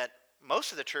churches that,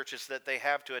 most of the churches that they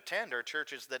have to attend are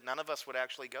churches that none of us would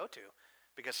actually go to,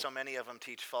 because so many of them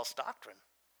teach false doctrine.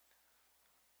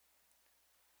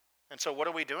 And so what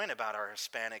are we doing about our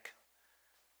Hispanic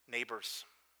neighbors?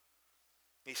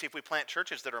 You see, if we plant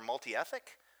churches that are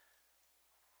multi-ethnic,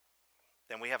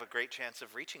 then we have a great chance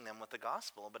of reaching them with the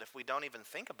gospel. But if we don't even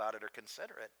think about it or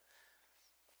consider it,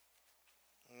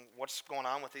 what's going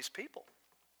on with these people?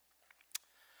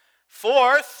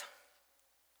 Fourth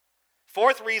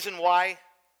reason why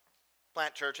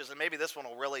plant churches, and maybe this one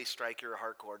will really strike your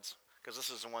heart chords, because this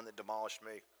is the one that demolished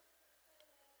me.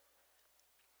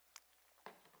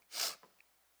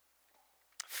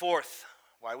 Fourth,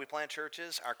 why we plant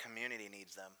churches, our community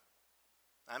needs them.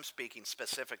 I'm speaking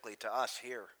specifically to us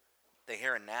here, the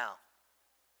here and now.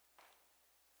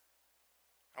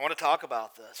 I want to talk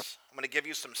about this. I'm going to give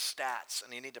you some stats,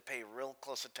 and you need to pay real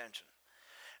close attention.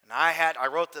 And I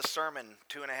wrote this sermon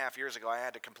 2.5 years ago. I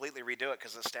had to completely redo it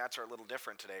because the stats are a little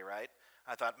different today, right?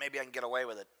 I thought maybe I can get away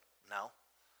with it. No.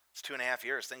 It's 2.5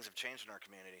 years. Things have changed in our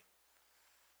community.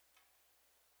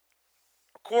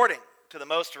 According to the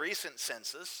most recent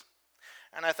census,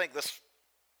 and I think this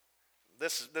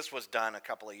was done a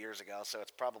couple of years ago, so it's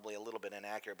probably a little bit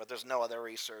inaccurate, but there's no other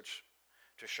research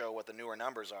to show what the newer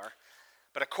numbers are.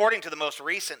 But according to the most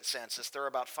recent census, there are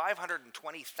about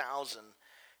 520,000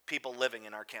 people living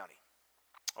in our county,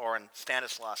 or in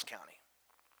Stanislaus County.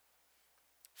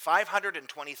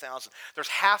 520,000. There's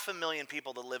 500,000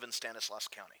 people that live in Stanislaus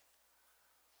County.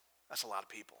 That's a lot of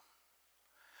people.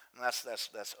 And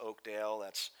that's Oakdale,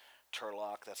 that's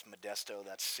Turlock, that's Modesto,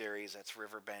 that's Ceres, that's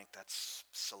Riverbank, that's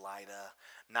Salida,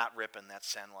 not Ripon, that's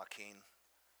San Joaquin,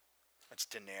 that's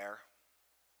Denair.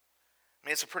 I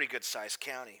mean, it's a pretty good sized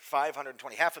county.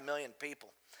 520, 500,000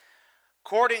 people.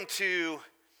 According to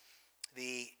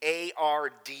the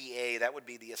ARDA, that would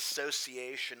be the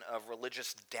Association of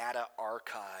Religious Data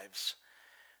Archives,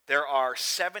 there are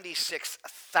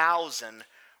 76,000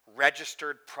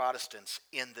 registered Protestants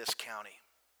in this county.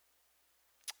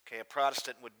 Okay, a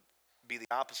Protestant would be the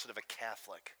opposite of a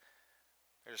Catholic.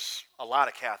 There's a lot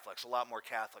of Catholics, a lot more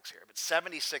Catholics here, but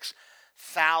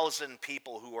 76,000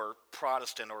 people who are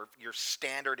Protestant or your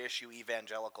standard issue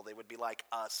evangelical, they would be like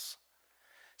us.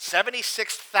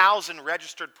 76,000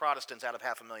 registered Protestants out of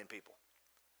 500,000 people.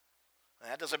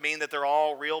 That doesn't mean that they're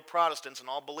all real Protestants and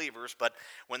all believers, but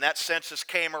when that census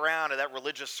came around and that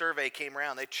religious survey came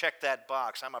around, they checked that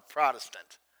box. I'm a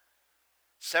Protestant.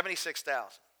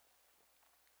 76,000.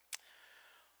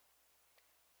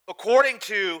 According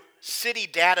to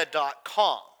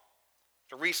citydata.com,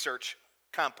 the research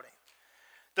company,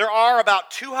 there are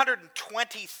about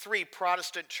 223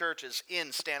 Protestant churches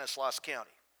in Stanislaus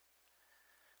County.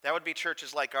 That would be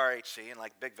churches like RHC and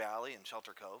like Big Valley and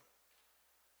Shelter Cove.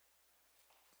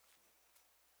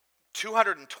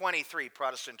 223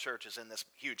 Protestant churches in this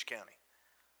huge county.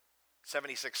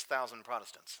 76,000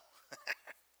 Protestants.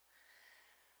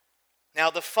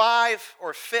 Now, the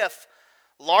fifth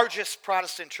largest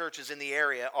Protestant churches in the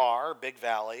area are Big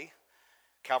Valley,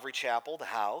 Calvary Chapel, The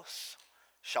House,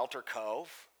 Shelter Cove,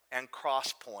 and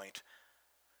Cross Point.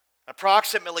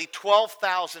 Approximately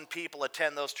 12,000 people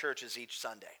attend those churches each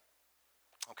Sunday.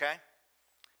 Okay?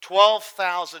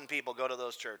 12,000 people go to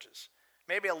those churches.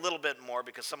 Maybe a little bit more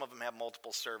because some of them have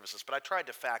multiple services, but I tried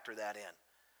to factor that in.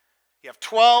 You have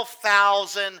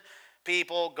 12,000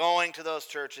 people going to those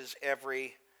churches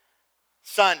every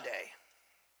Sunday.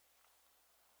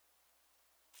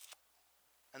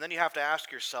 And then you have to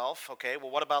ask yourself, okay, well,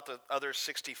 what about the other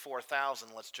 64,000,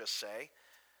 let's just say?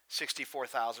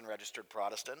 64,000 registered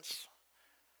Protestants.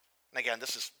 And again,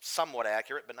 this is somewhat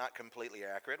accurate, but not completely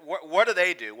accurate. What do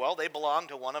they do? Well, they belong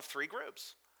to one of three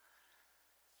groups.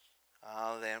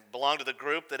 They belong to the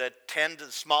group that attend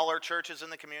the smaller churches in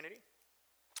the community.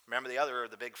 Remember, the other are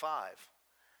the big five.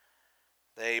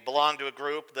 They belong to a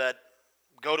group that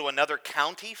go to another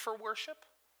county for worship.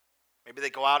 Maybe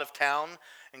they go out of town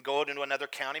and go into another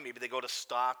county. Maybe they go to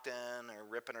Stockton or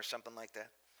Ripon or something like that.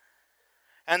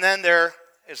 And then there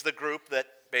is the group that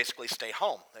basically stay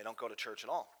home. They don't go to church at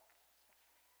all.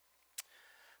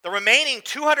 The remaining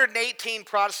 218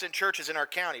 Protestant churches in our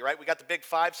county, right? We got the big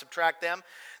five, subtract them.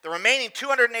 The remaining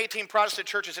 218 Protestant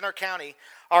churches in our county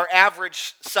are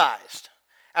average sized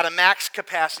at a max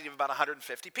capacity of about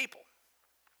 150 people.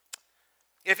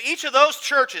 If each of those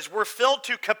churches were filled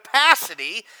to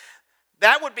capacity,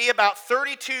 that would be about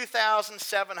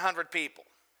 32,700 people.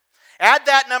 Add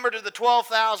that number to the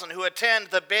 12,000 who attend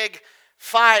the big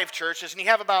 5 churches, and you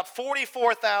have about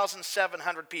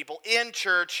 44,700 people in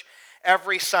church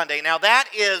every Sunday. Now that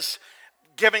is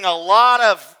giving a lot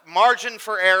of margin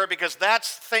for error, because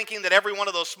that's thinking that every one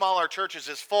of those smaller churches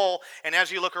is full, and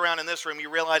as you look around in this room, you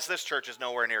realize this church is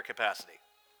nowhere near capacity.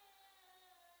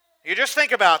 You just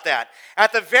think about that.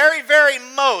 At the very, very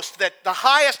most, that the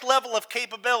highest level of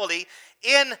capability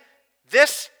in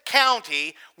this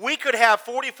county, we could have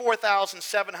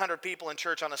 44,700 people in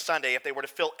church on a Sunday if they were to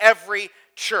fill every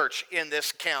church in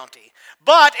this county.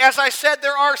 But, as I said,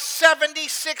 there are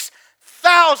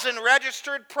 76,000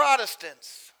 registered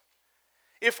Protestants.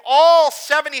 If all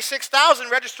 76,000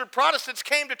 registered Protestants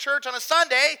came to church on a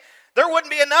Sunday, there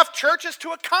wouldn't be enough churches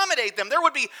to accommodate them. There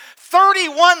would be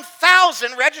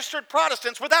 31,000 registered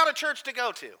Protestants without a church to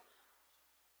go to.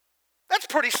 That's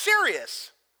pretty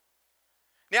serious.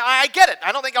 Now, I get it.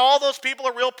 I don't think all those people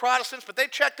are real Protestants, but they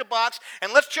checked a box,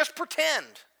 and let's just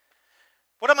pretend.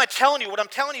 What am I telling you? What I'm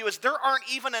telling you is there aren't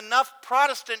even enough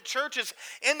Protestant churches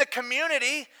in the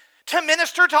community to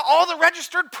minister to all the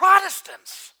registered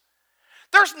Protestants.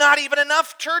 There's not even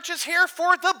enough churches here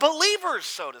for the believers,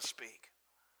 so to speak.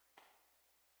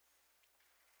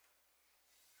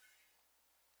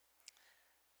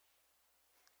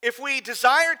 If we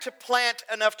desire to plant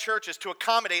enough churches to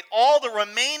accommodate all the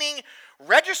remaining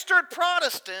registered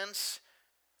Protestants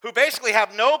who basically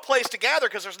have no place to gather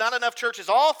because there's not enough churches,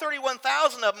 all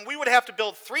 31,000 of them, we would have to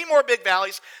build 3 more Big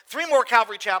Valleys, 3 more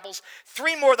Calvary Chapels,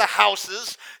 3 more The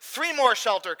Houses, 3 more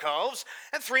Shelter Coves,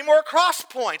 and 3 more Cross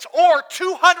Points, or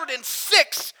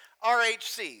 206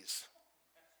 RHCs.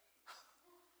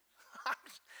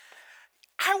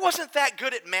 I wasn't that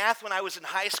good at math when I was in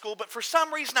high school, but for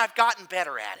some reason I've gotten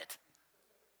better at it.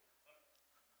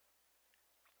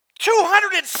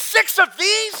 206 of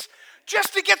these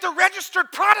just to get the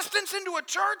registered Protestants into a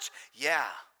church? Yeah.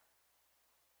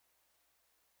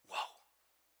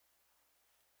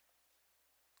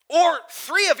 Whoa. Or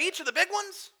 3 of each of the big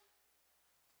ones?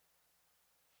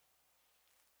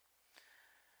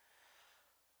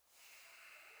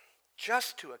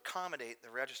 Just to accommodate the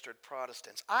registered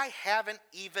Protestants. I haven't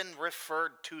even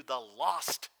referred to the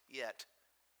lost yet.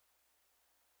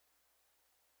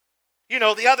 You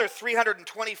know, the other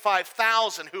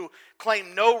 325,000 who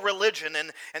claim no religion,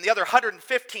 and the other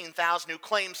 115,000 who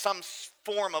claim some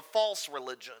form of false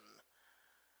religion.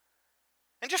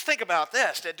 And just think about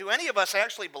this. Do any of us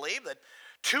actually believe that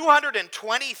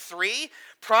 223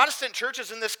 Protestant churches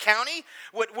in this county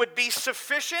would be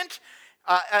sufficient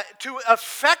to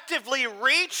effectively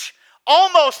reach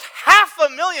almost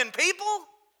 500,000 people?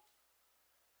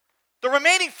 The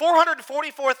remaining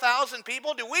 444,000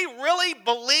 people, do we really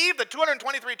believe that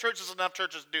 223 churches is enough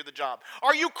churches to do the job?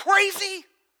 Are you crazy?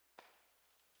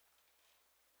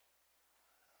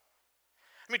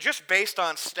 I mean, just based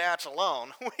on stats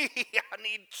alone, we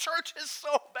need churches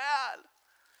so bad.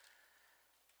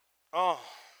 Oh.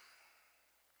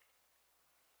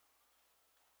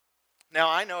 Now,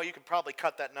 I know you could probably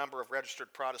cut that number of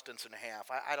registered Protestants in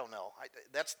half. I don't know.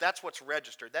 That's what's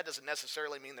registered. That doesn't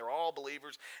necessarily mean they're all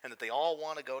believers and that they all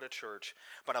want to go to church.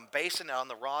 But I'm basing it on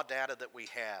the raw data that we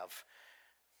have.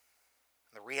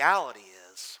 The reality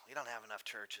is we don't have enough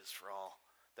churches for all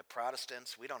the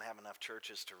Protestants. We don't have enough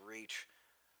churches to reach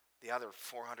the other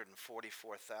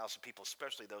 444,000 people,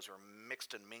 especially those who are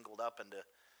mixed and mingled up into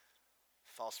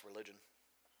false religion.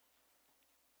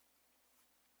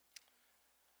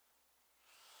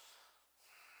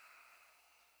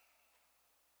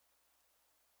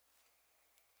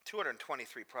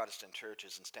 223 Protestant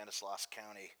churches in Stanislaus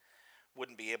County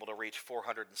wouldn't be able to reach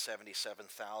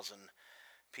 477,000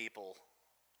 people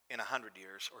in 100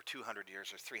 years, or 200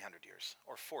 years, or 300 years,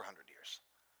 or 400 years.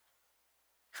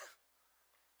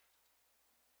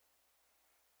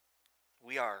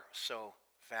 We are so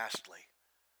vastly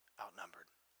outnumbered.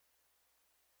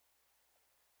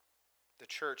 The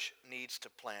church needs to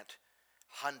plant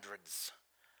hundreds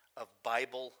of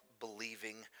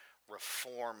Bible-believing,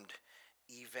 Reformed,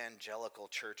 evangelical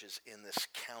churches in this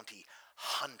county.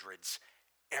 Hundreds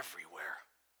everywhere.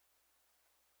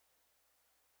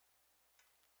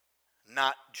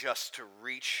 Not just to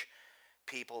reach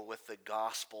people with the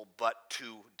gospel, but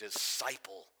to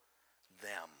disciple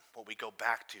them. What we go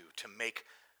back to make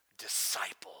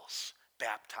disciples,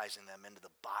 baptizing them into the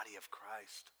body of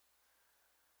Christ.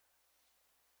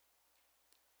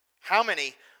 How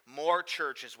many more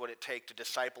churches would it take to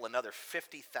disciple another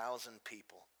 50,000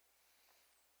 people?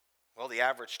 Well, the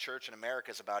average church in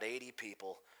America is about 80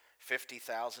 people.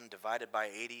 50,000 divided by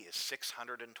 80 is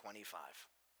 625.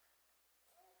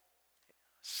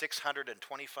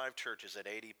 625 churches at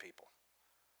 80 people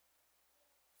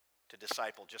to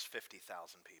disciple just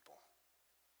 50,000 people.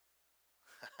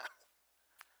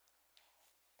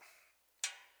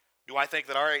 Do I think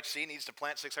that RHC needs to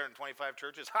plant 625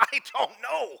 churches? I don't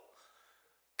know.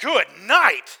 Good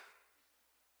night.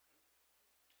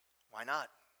 Why not?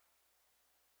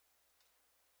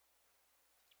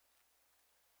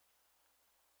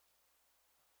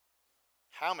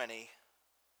 How many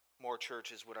more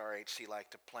churches would RHC like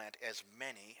to plant? As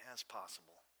many as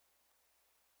possible.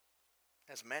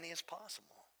 As many as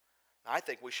possible. I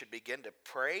think we should begin to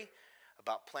pray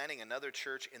about planting another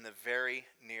church in the very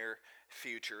near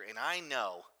future. And I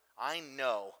know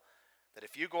that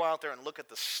if you go out there and look at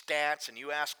the stats and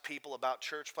you ask people about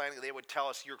church planting, they would tell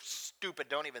us, you're stupid,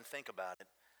 don't even think about it.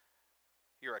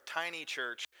 You're a tiny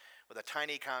church with a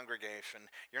tiny congregation.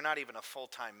 You're not even a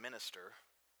full-time minister.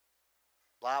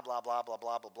 Blah, blah, blah, blah,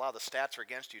 blah, blah, blah. The stats are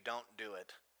against you. Don't do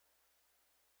it.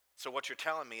 So what you're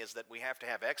telling me is that we have to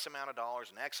have X amount of dollars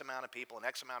and X amount of people and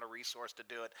X amount of resource to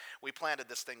do it. We planted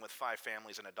this thing with 5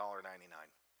 families and $1.99.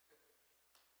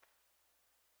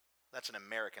 That's an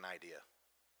American idea.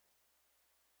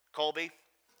 Colby,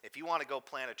 if you want to go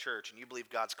plant a church and you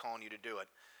believe God's calling you to do it,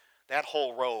 that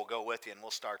whole row will go with you and we'll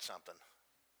start something.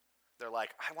 They're like,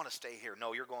 I want to stay here.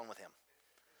 No, you're going with him.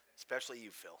 Especially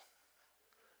you, Phil.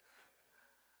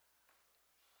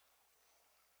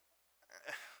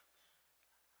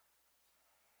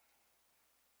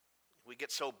 We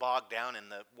get so bogged down in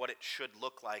what it should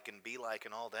look like and be like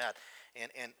and all that.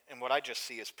 And what I just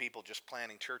see is people just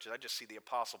planting churches. I just see the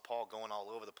Apostle Paul going all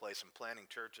over the place and planting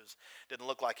churches. Didn't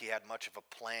look like he had much of a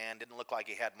plan. Didn't look like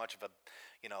he had much of a,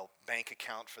 bank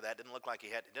account for that. Didn't look like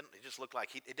it just looked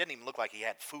like it didn't even look like he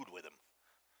had food with him.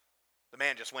 The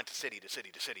man just went to city to city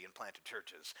to city and planted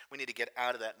churches. We need to get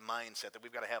out of that mindset that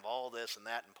we've got to have all this and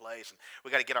that in place, and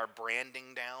we've got to get our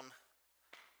branding down.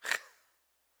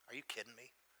 Are you kidding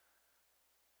me?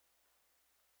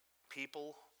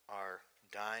 People are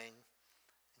dying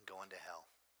and going to hell.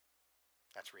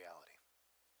 That's reality.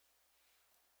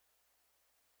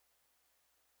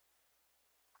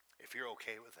 If you're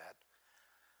okay with that,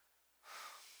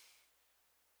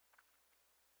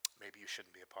 maybe you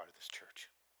shouldn't be a part of this church.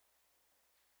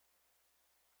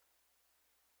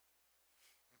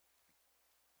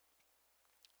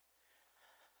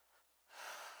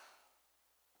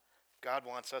 God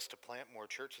wants us to plant more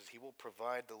churches. He will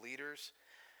provide the leaders,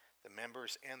 the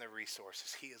members, and the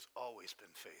resources. He has always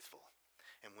been faithful.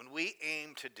 And when we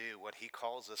aim to do what he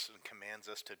calls us and commands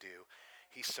us to do,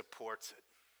 he supports it.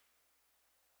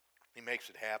 He makes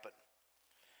it happen.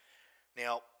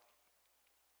 Now,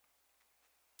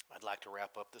 I'd like to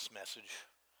wrap up this message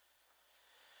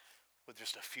with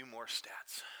just a few more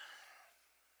stats.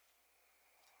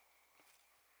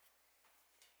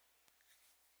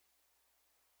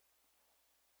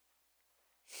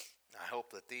 I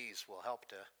hope that these will help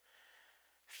to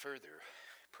further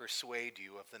persuade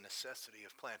you of the necessity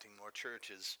of planting more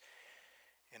churches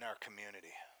in our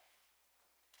community.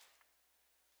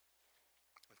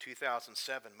 In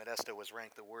 2007, Modesto was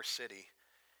ranked the worst city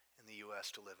in the U.S.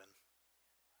 to live in.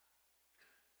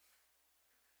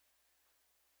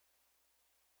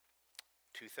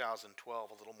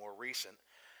 2012, a little more recent,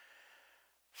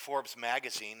 Forbes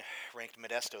magazine ranked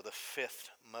Modesto the 5th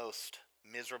most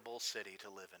miserable city to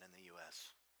live in the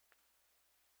U.S.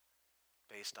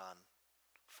 based on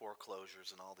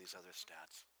foreclosures and all these other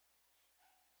stats.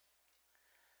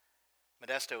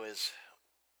 Modesto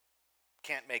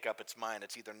can't make up its mind.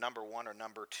 It's either number 1 or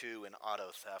number 2 in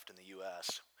auto theft in the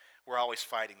U.S. We're always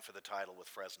fighting for the title with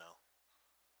Fresno.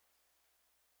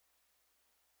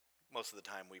 Most of the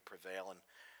time we prevail, and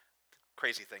the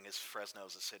crazy thing is Fresno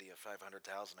is a city of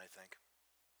 500,000, I think.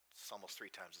 It's almost 3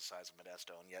 times the size of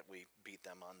Modesto, and yet we beat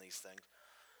them on these things.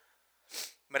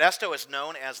 Modesto is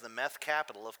known as the meth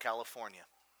capital of California.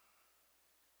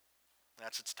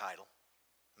 That's its title,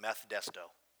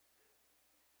 Meth-desto.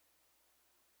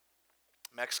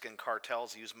 Mexican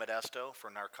cartels use Modesto for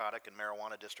narcotic and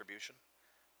marijuana distribution.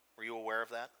 Were you aware of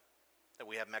that? That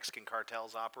we have Mexican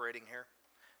cartels operating here?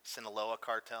 Sinaloa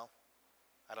cartel.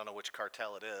 I don't know which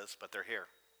cartel it is, but they're here.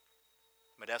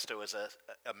 Modesto is a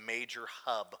major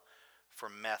hub for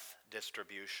meth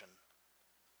distribution.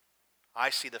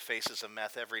 I see the faces of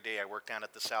meth every day. I work down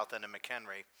at the south end of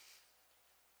McHenry.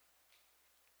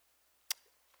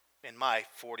 In my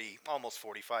almost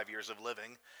 45 years of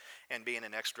living and being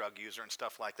an ex-drug user and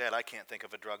stuff like that, I can't think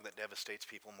of a drug that devastates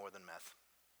people more than meth.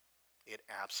 It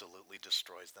absolutely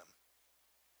destroys them.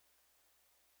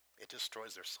 It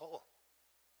destroys their soul.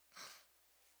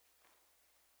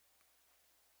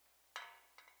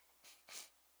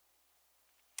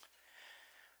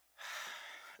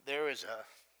 There is an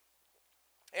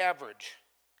average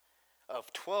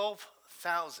of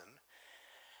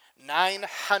 12,900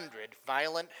 900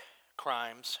 violent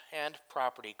crimes and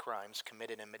property crimes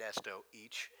committed in Modesto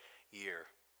each year.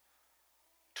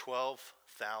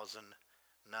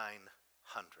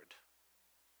 12,900.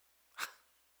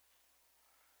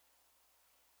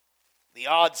 The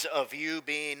odds of you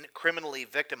being criminally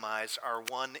victimized are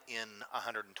 1 in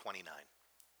 129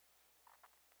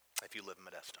 if you live in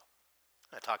Modesto.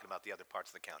 I'm not talking about the other parts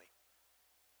of the county.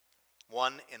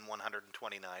 1 in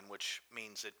 129, which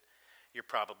means that you're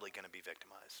probably going to be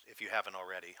victimized if you haven't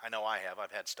already. I know I have.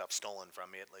 I've had stuff stolen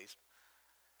from me at least.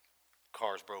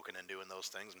 Cars broken and doing those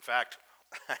things. In fact,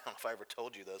 I don't know if I ever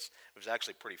told you this. It was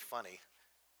actually pretty funny.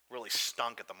 Really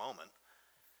stunk at the moment.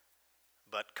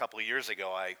 But a couple of years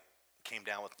ago, I came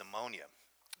down with pneumonia,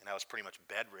 and I was pretty much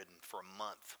bedridden for a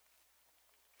month.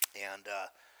 And it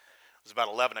was about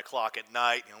 11 o'clock at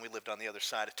night. We lived on the other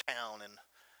side of town, and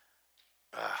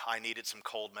I needed some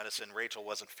cold medicine. Rachel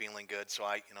wasn't feeling good, so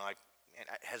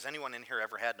has anyone in here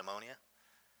ever had pneumonia?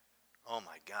 Oh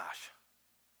my gosh.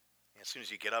 As soon as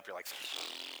you get up, you're like,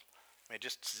 it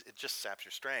just saps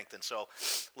your strength. And so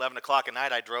 11 o'clock at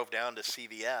night, I drove down to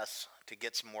CVS to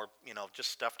get some more, just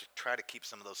stuff to try to keep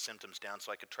some of those symptoms down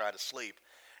so I could try to sleep.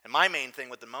 And my main thing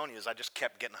with pneumonia is I just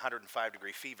kept getting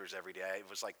 105-degree fevers every day. It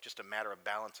was like just a matter of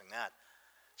balancing that.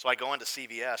 So I go into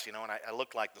CVS, and I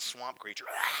looked like the swamp creature.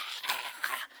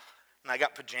 And I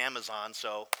got pajamas on,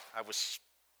 so I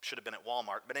should have been at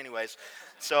Walmart. But anyways,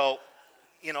 so,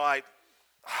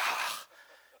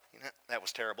 that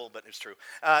was terrible, but it's true.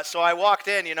 So I walked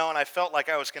in, and I felt like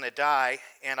I was going to die,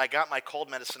 and I got my cold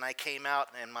medicine. I came out,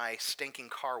 and my stinking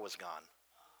car was gone.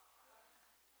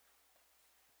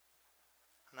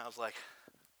 And I was like,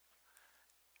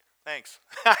 thanks.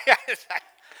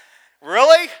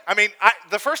 Really?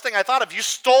 The first thing I thought of, you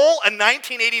stole a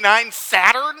 1989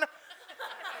 Saturn?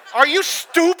 Are you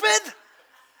stupid?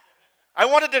 I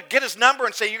wanted to get his number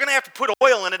and say, you're going to have to put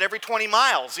oil in it every 20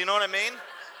 miles. You know what I mean?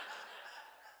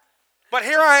 But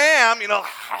here I am,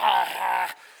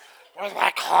 where's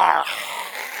my car?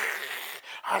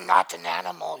 I'm not an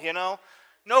animal,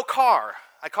 No car.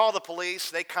 I call the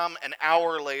police. They come an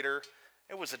hour later.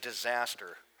 It was a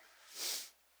disaster.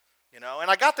 And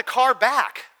I got the car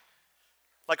back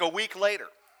like a week later.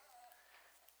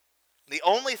 The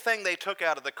only thing they took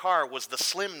out of the car was the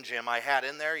Slim Jim I had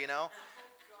in there,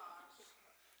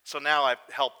 So now I've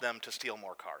helped them to steal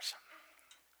more cars.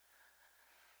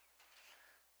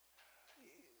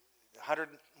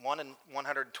 101 and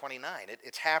 129.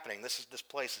 It's happening. This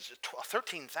place is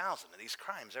 13,000 of these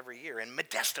crimes every year. In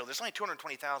Modesto, there's only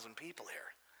 220,000 people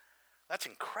here. That's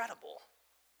incredible.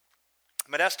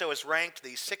 Modesto is ranked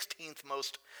the 16th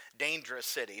most dangerous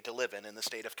city to live in the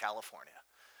state of California.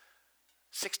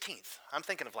 16th. I'm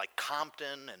thinking of like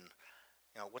Compton and,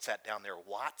 what's that down there?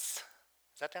 Watts?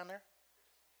 Is that down there?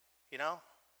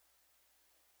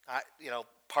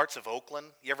 Parts of Oakland.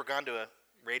 You ever gone to a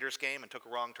Raiders game and took a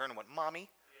wrong turn and went, Mommy?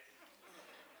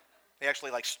 They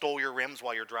actually stole your rims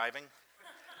while you're driving.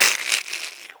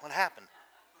 What happened?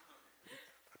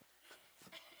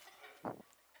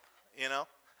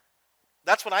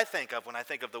 That's what I think of when I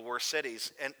think of the worst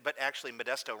cities, but actually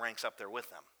Modesto ranks up there with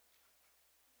them.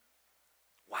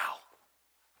 Wow.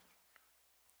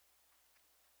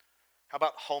 How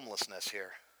about homelessness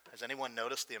here? Has anyone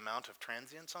noticed the amount of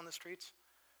transients on the streets?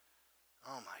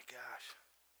 Oh my gosh.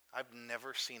 I've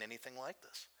never seen anything like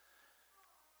this.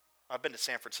 I've been to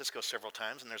San Francisco several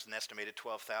times, and there's an estimated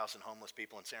 12,000 homeless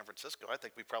people in San Francisco. I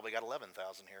think we probably got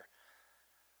 11,000 here.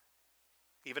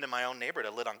 Even in my own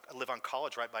neighborhood, I live on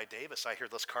College right by Davis. I hear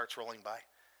those carts rolling by.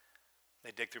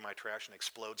 They dig through my trash and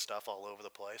explode stuff all over the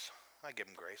place. I give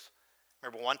them grace.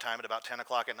 Remember one time at about 10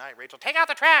 o'clock at night, Rachel, take out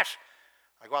the trash.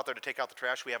 I go out there to take out the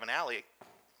trash. We have an alley.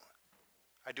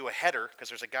 I do a header because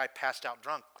there's a guy passed out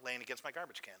drunk laying against my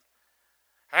garbage can.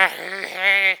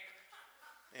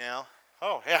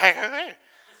 Oh, yeah.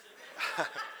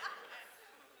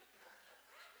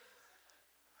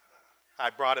 I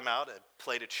brought him out, a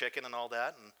plate of chicken and all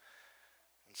that, and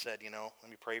said, let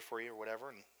me pray for you or whatever,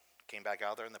 and came back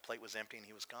out there, and the plate was empty, and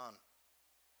he was gone.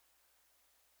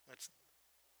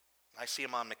 I see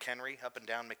him on McHenry, up and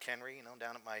down McHenry,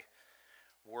 down at my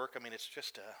work. It's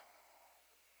just a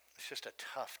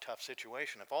tough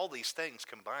situation. If all these things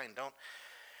combined don't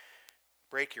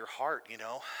break your heart,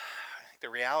 the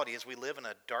reality is we live in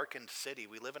a darkened city.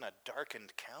 We live in a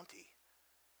darkened county.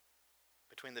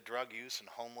 Between the drug use and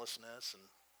homelessness and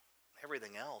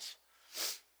everything else.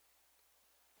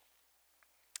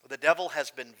 The devil has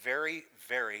been very,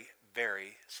 very,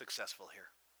 very successful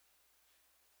here.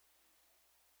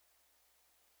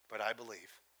 But I believe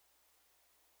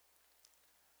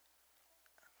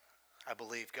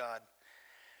God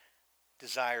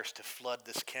desires to flood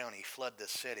this county, flood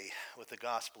this city with the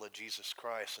gospel of Jesus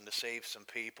Christ and to save some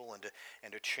people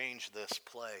and to change this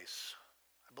place.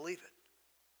 I believe it.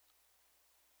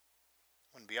 I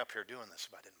wouldn't be up here doing this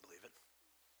if I didn't believe it.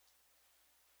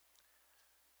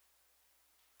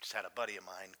 Just had a buddy of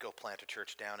mine go plant a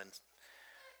church down in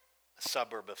a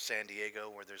suburb of San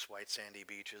Diego where there's white sandy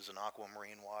beaches and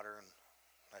aquamarine water. And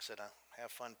I said, I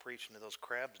have fun preaching to those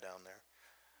crabs down there.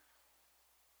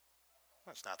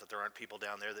 Well, it's not that there aren't people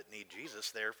down there that need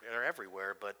Jesus. They're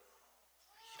everywhere, but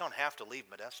you don't have to leave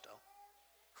Modesto.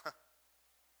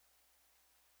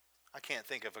 I can't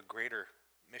think of a greater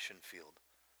mission field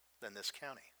than this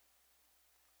county.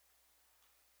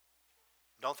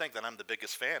 Don't think that I'm the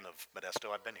biggest fan of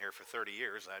Modesto. I've been here for 30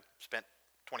 years. I've spent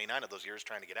 29 of those years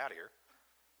trying to get out of here.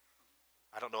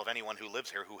 I don't know of anyone who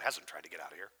lives here who hasn't tried to get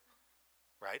out of here,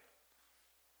 right?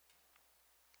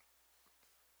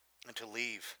 And to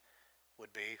leave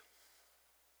would be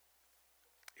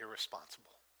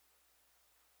irresponsible.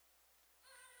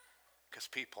 Because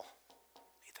people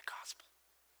need the gospel.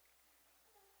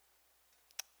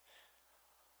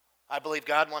 I believe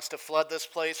God wants to flood this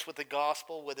place with the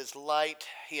gospel, with his light.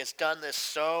 He has done this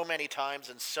so many times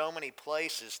in so many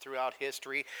places throughout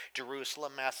history.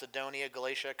 Jerusalem, Macedonia,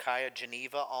 Galatia, Achaia,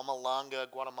 Geneva, Alma Longa,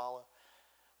 Guatemala.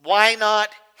 Why not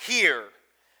here?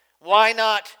 Why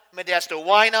not Modesto?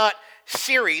 Why not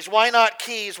Ceres? Why not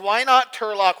Keys? Why not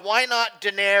Turlock? Why not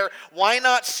Denair? Why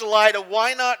not Salida?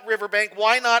 Why not Riverbank?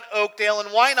 Why not Oakdale? And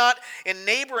why not in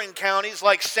neighboring counties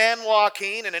like San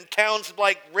Joaquin and in towns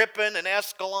like Ripon and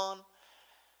Escalon?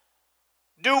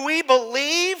 Do we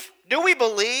believe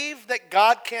that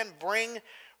God can bring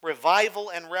revival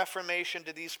and reformation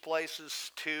to these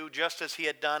places too, just as he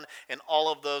had done in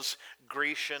all of those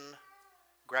Grecian,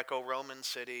 Greco-Roman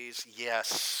cities?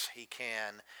 Yes, he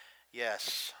can.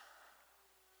 Yes.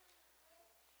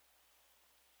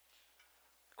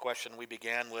 The question we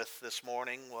began with this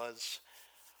morning was,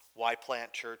 why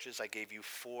plant churches? I gave you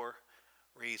 4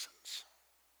 reasons.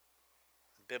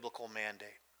 Biblical mandate.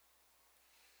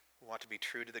 We want to be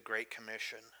true to the Great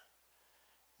Commission.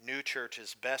 New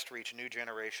churches best reach new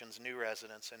generations, new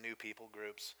residents, and new people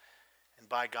groups. And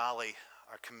by golly,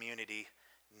 our community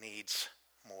needs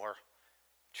more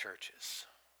churches.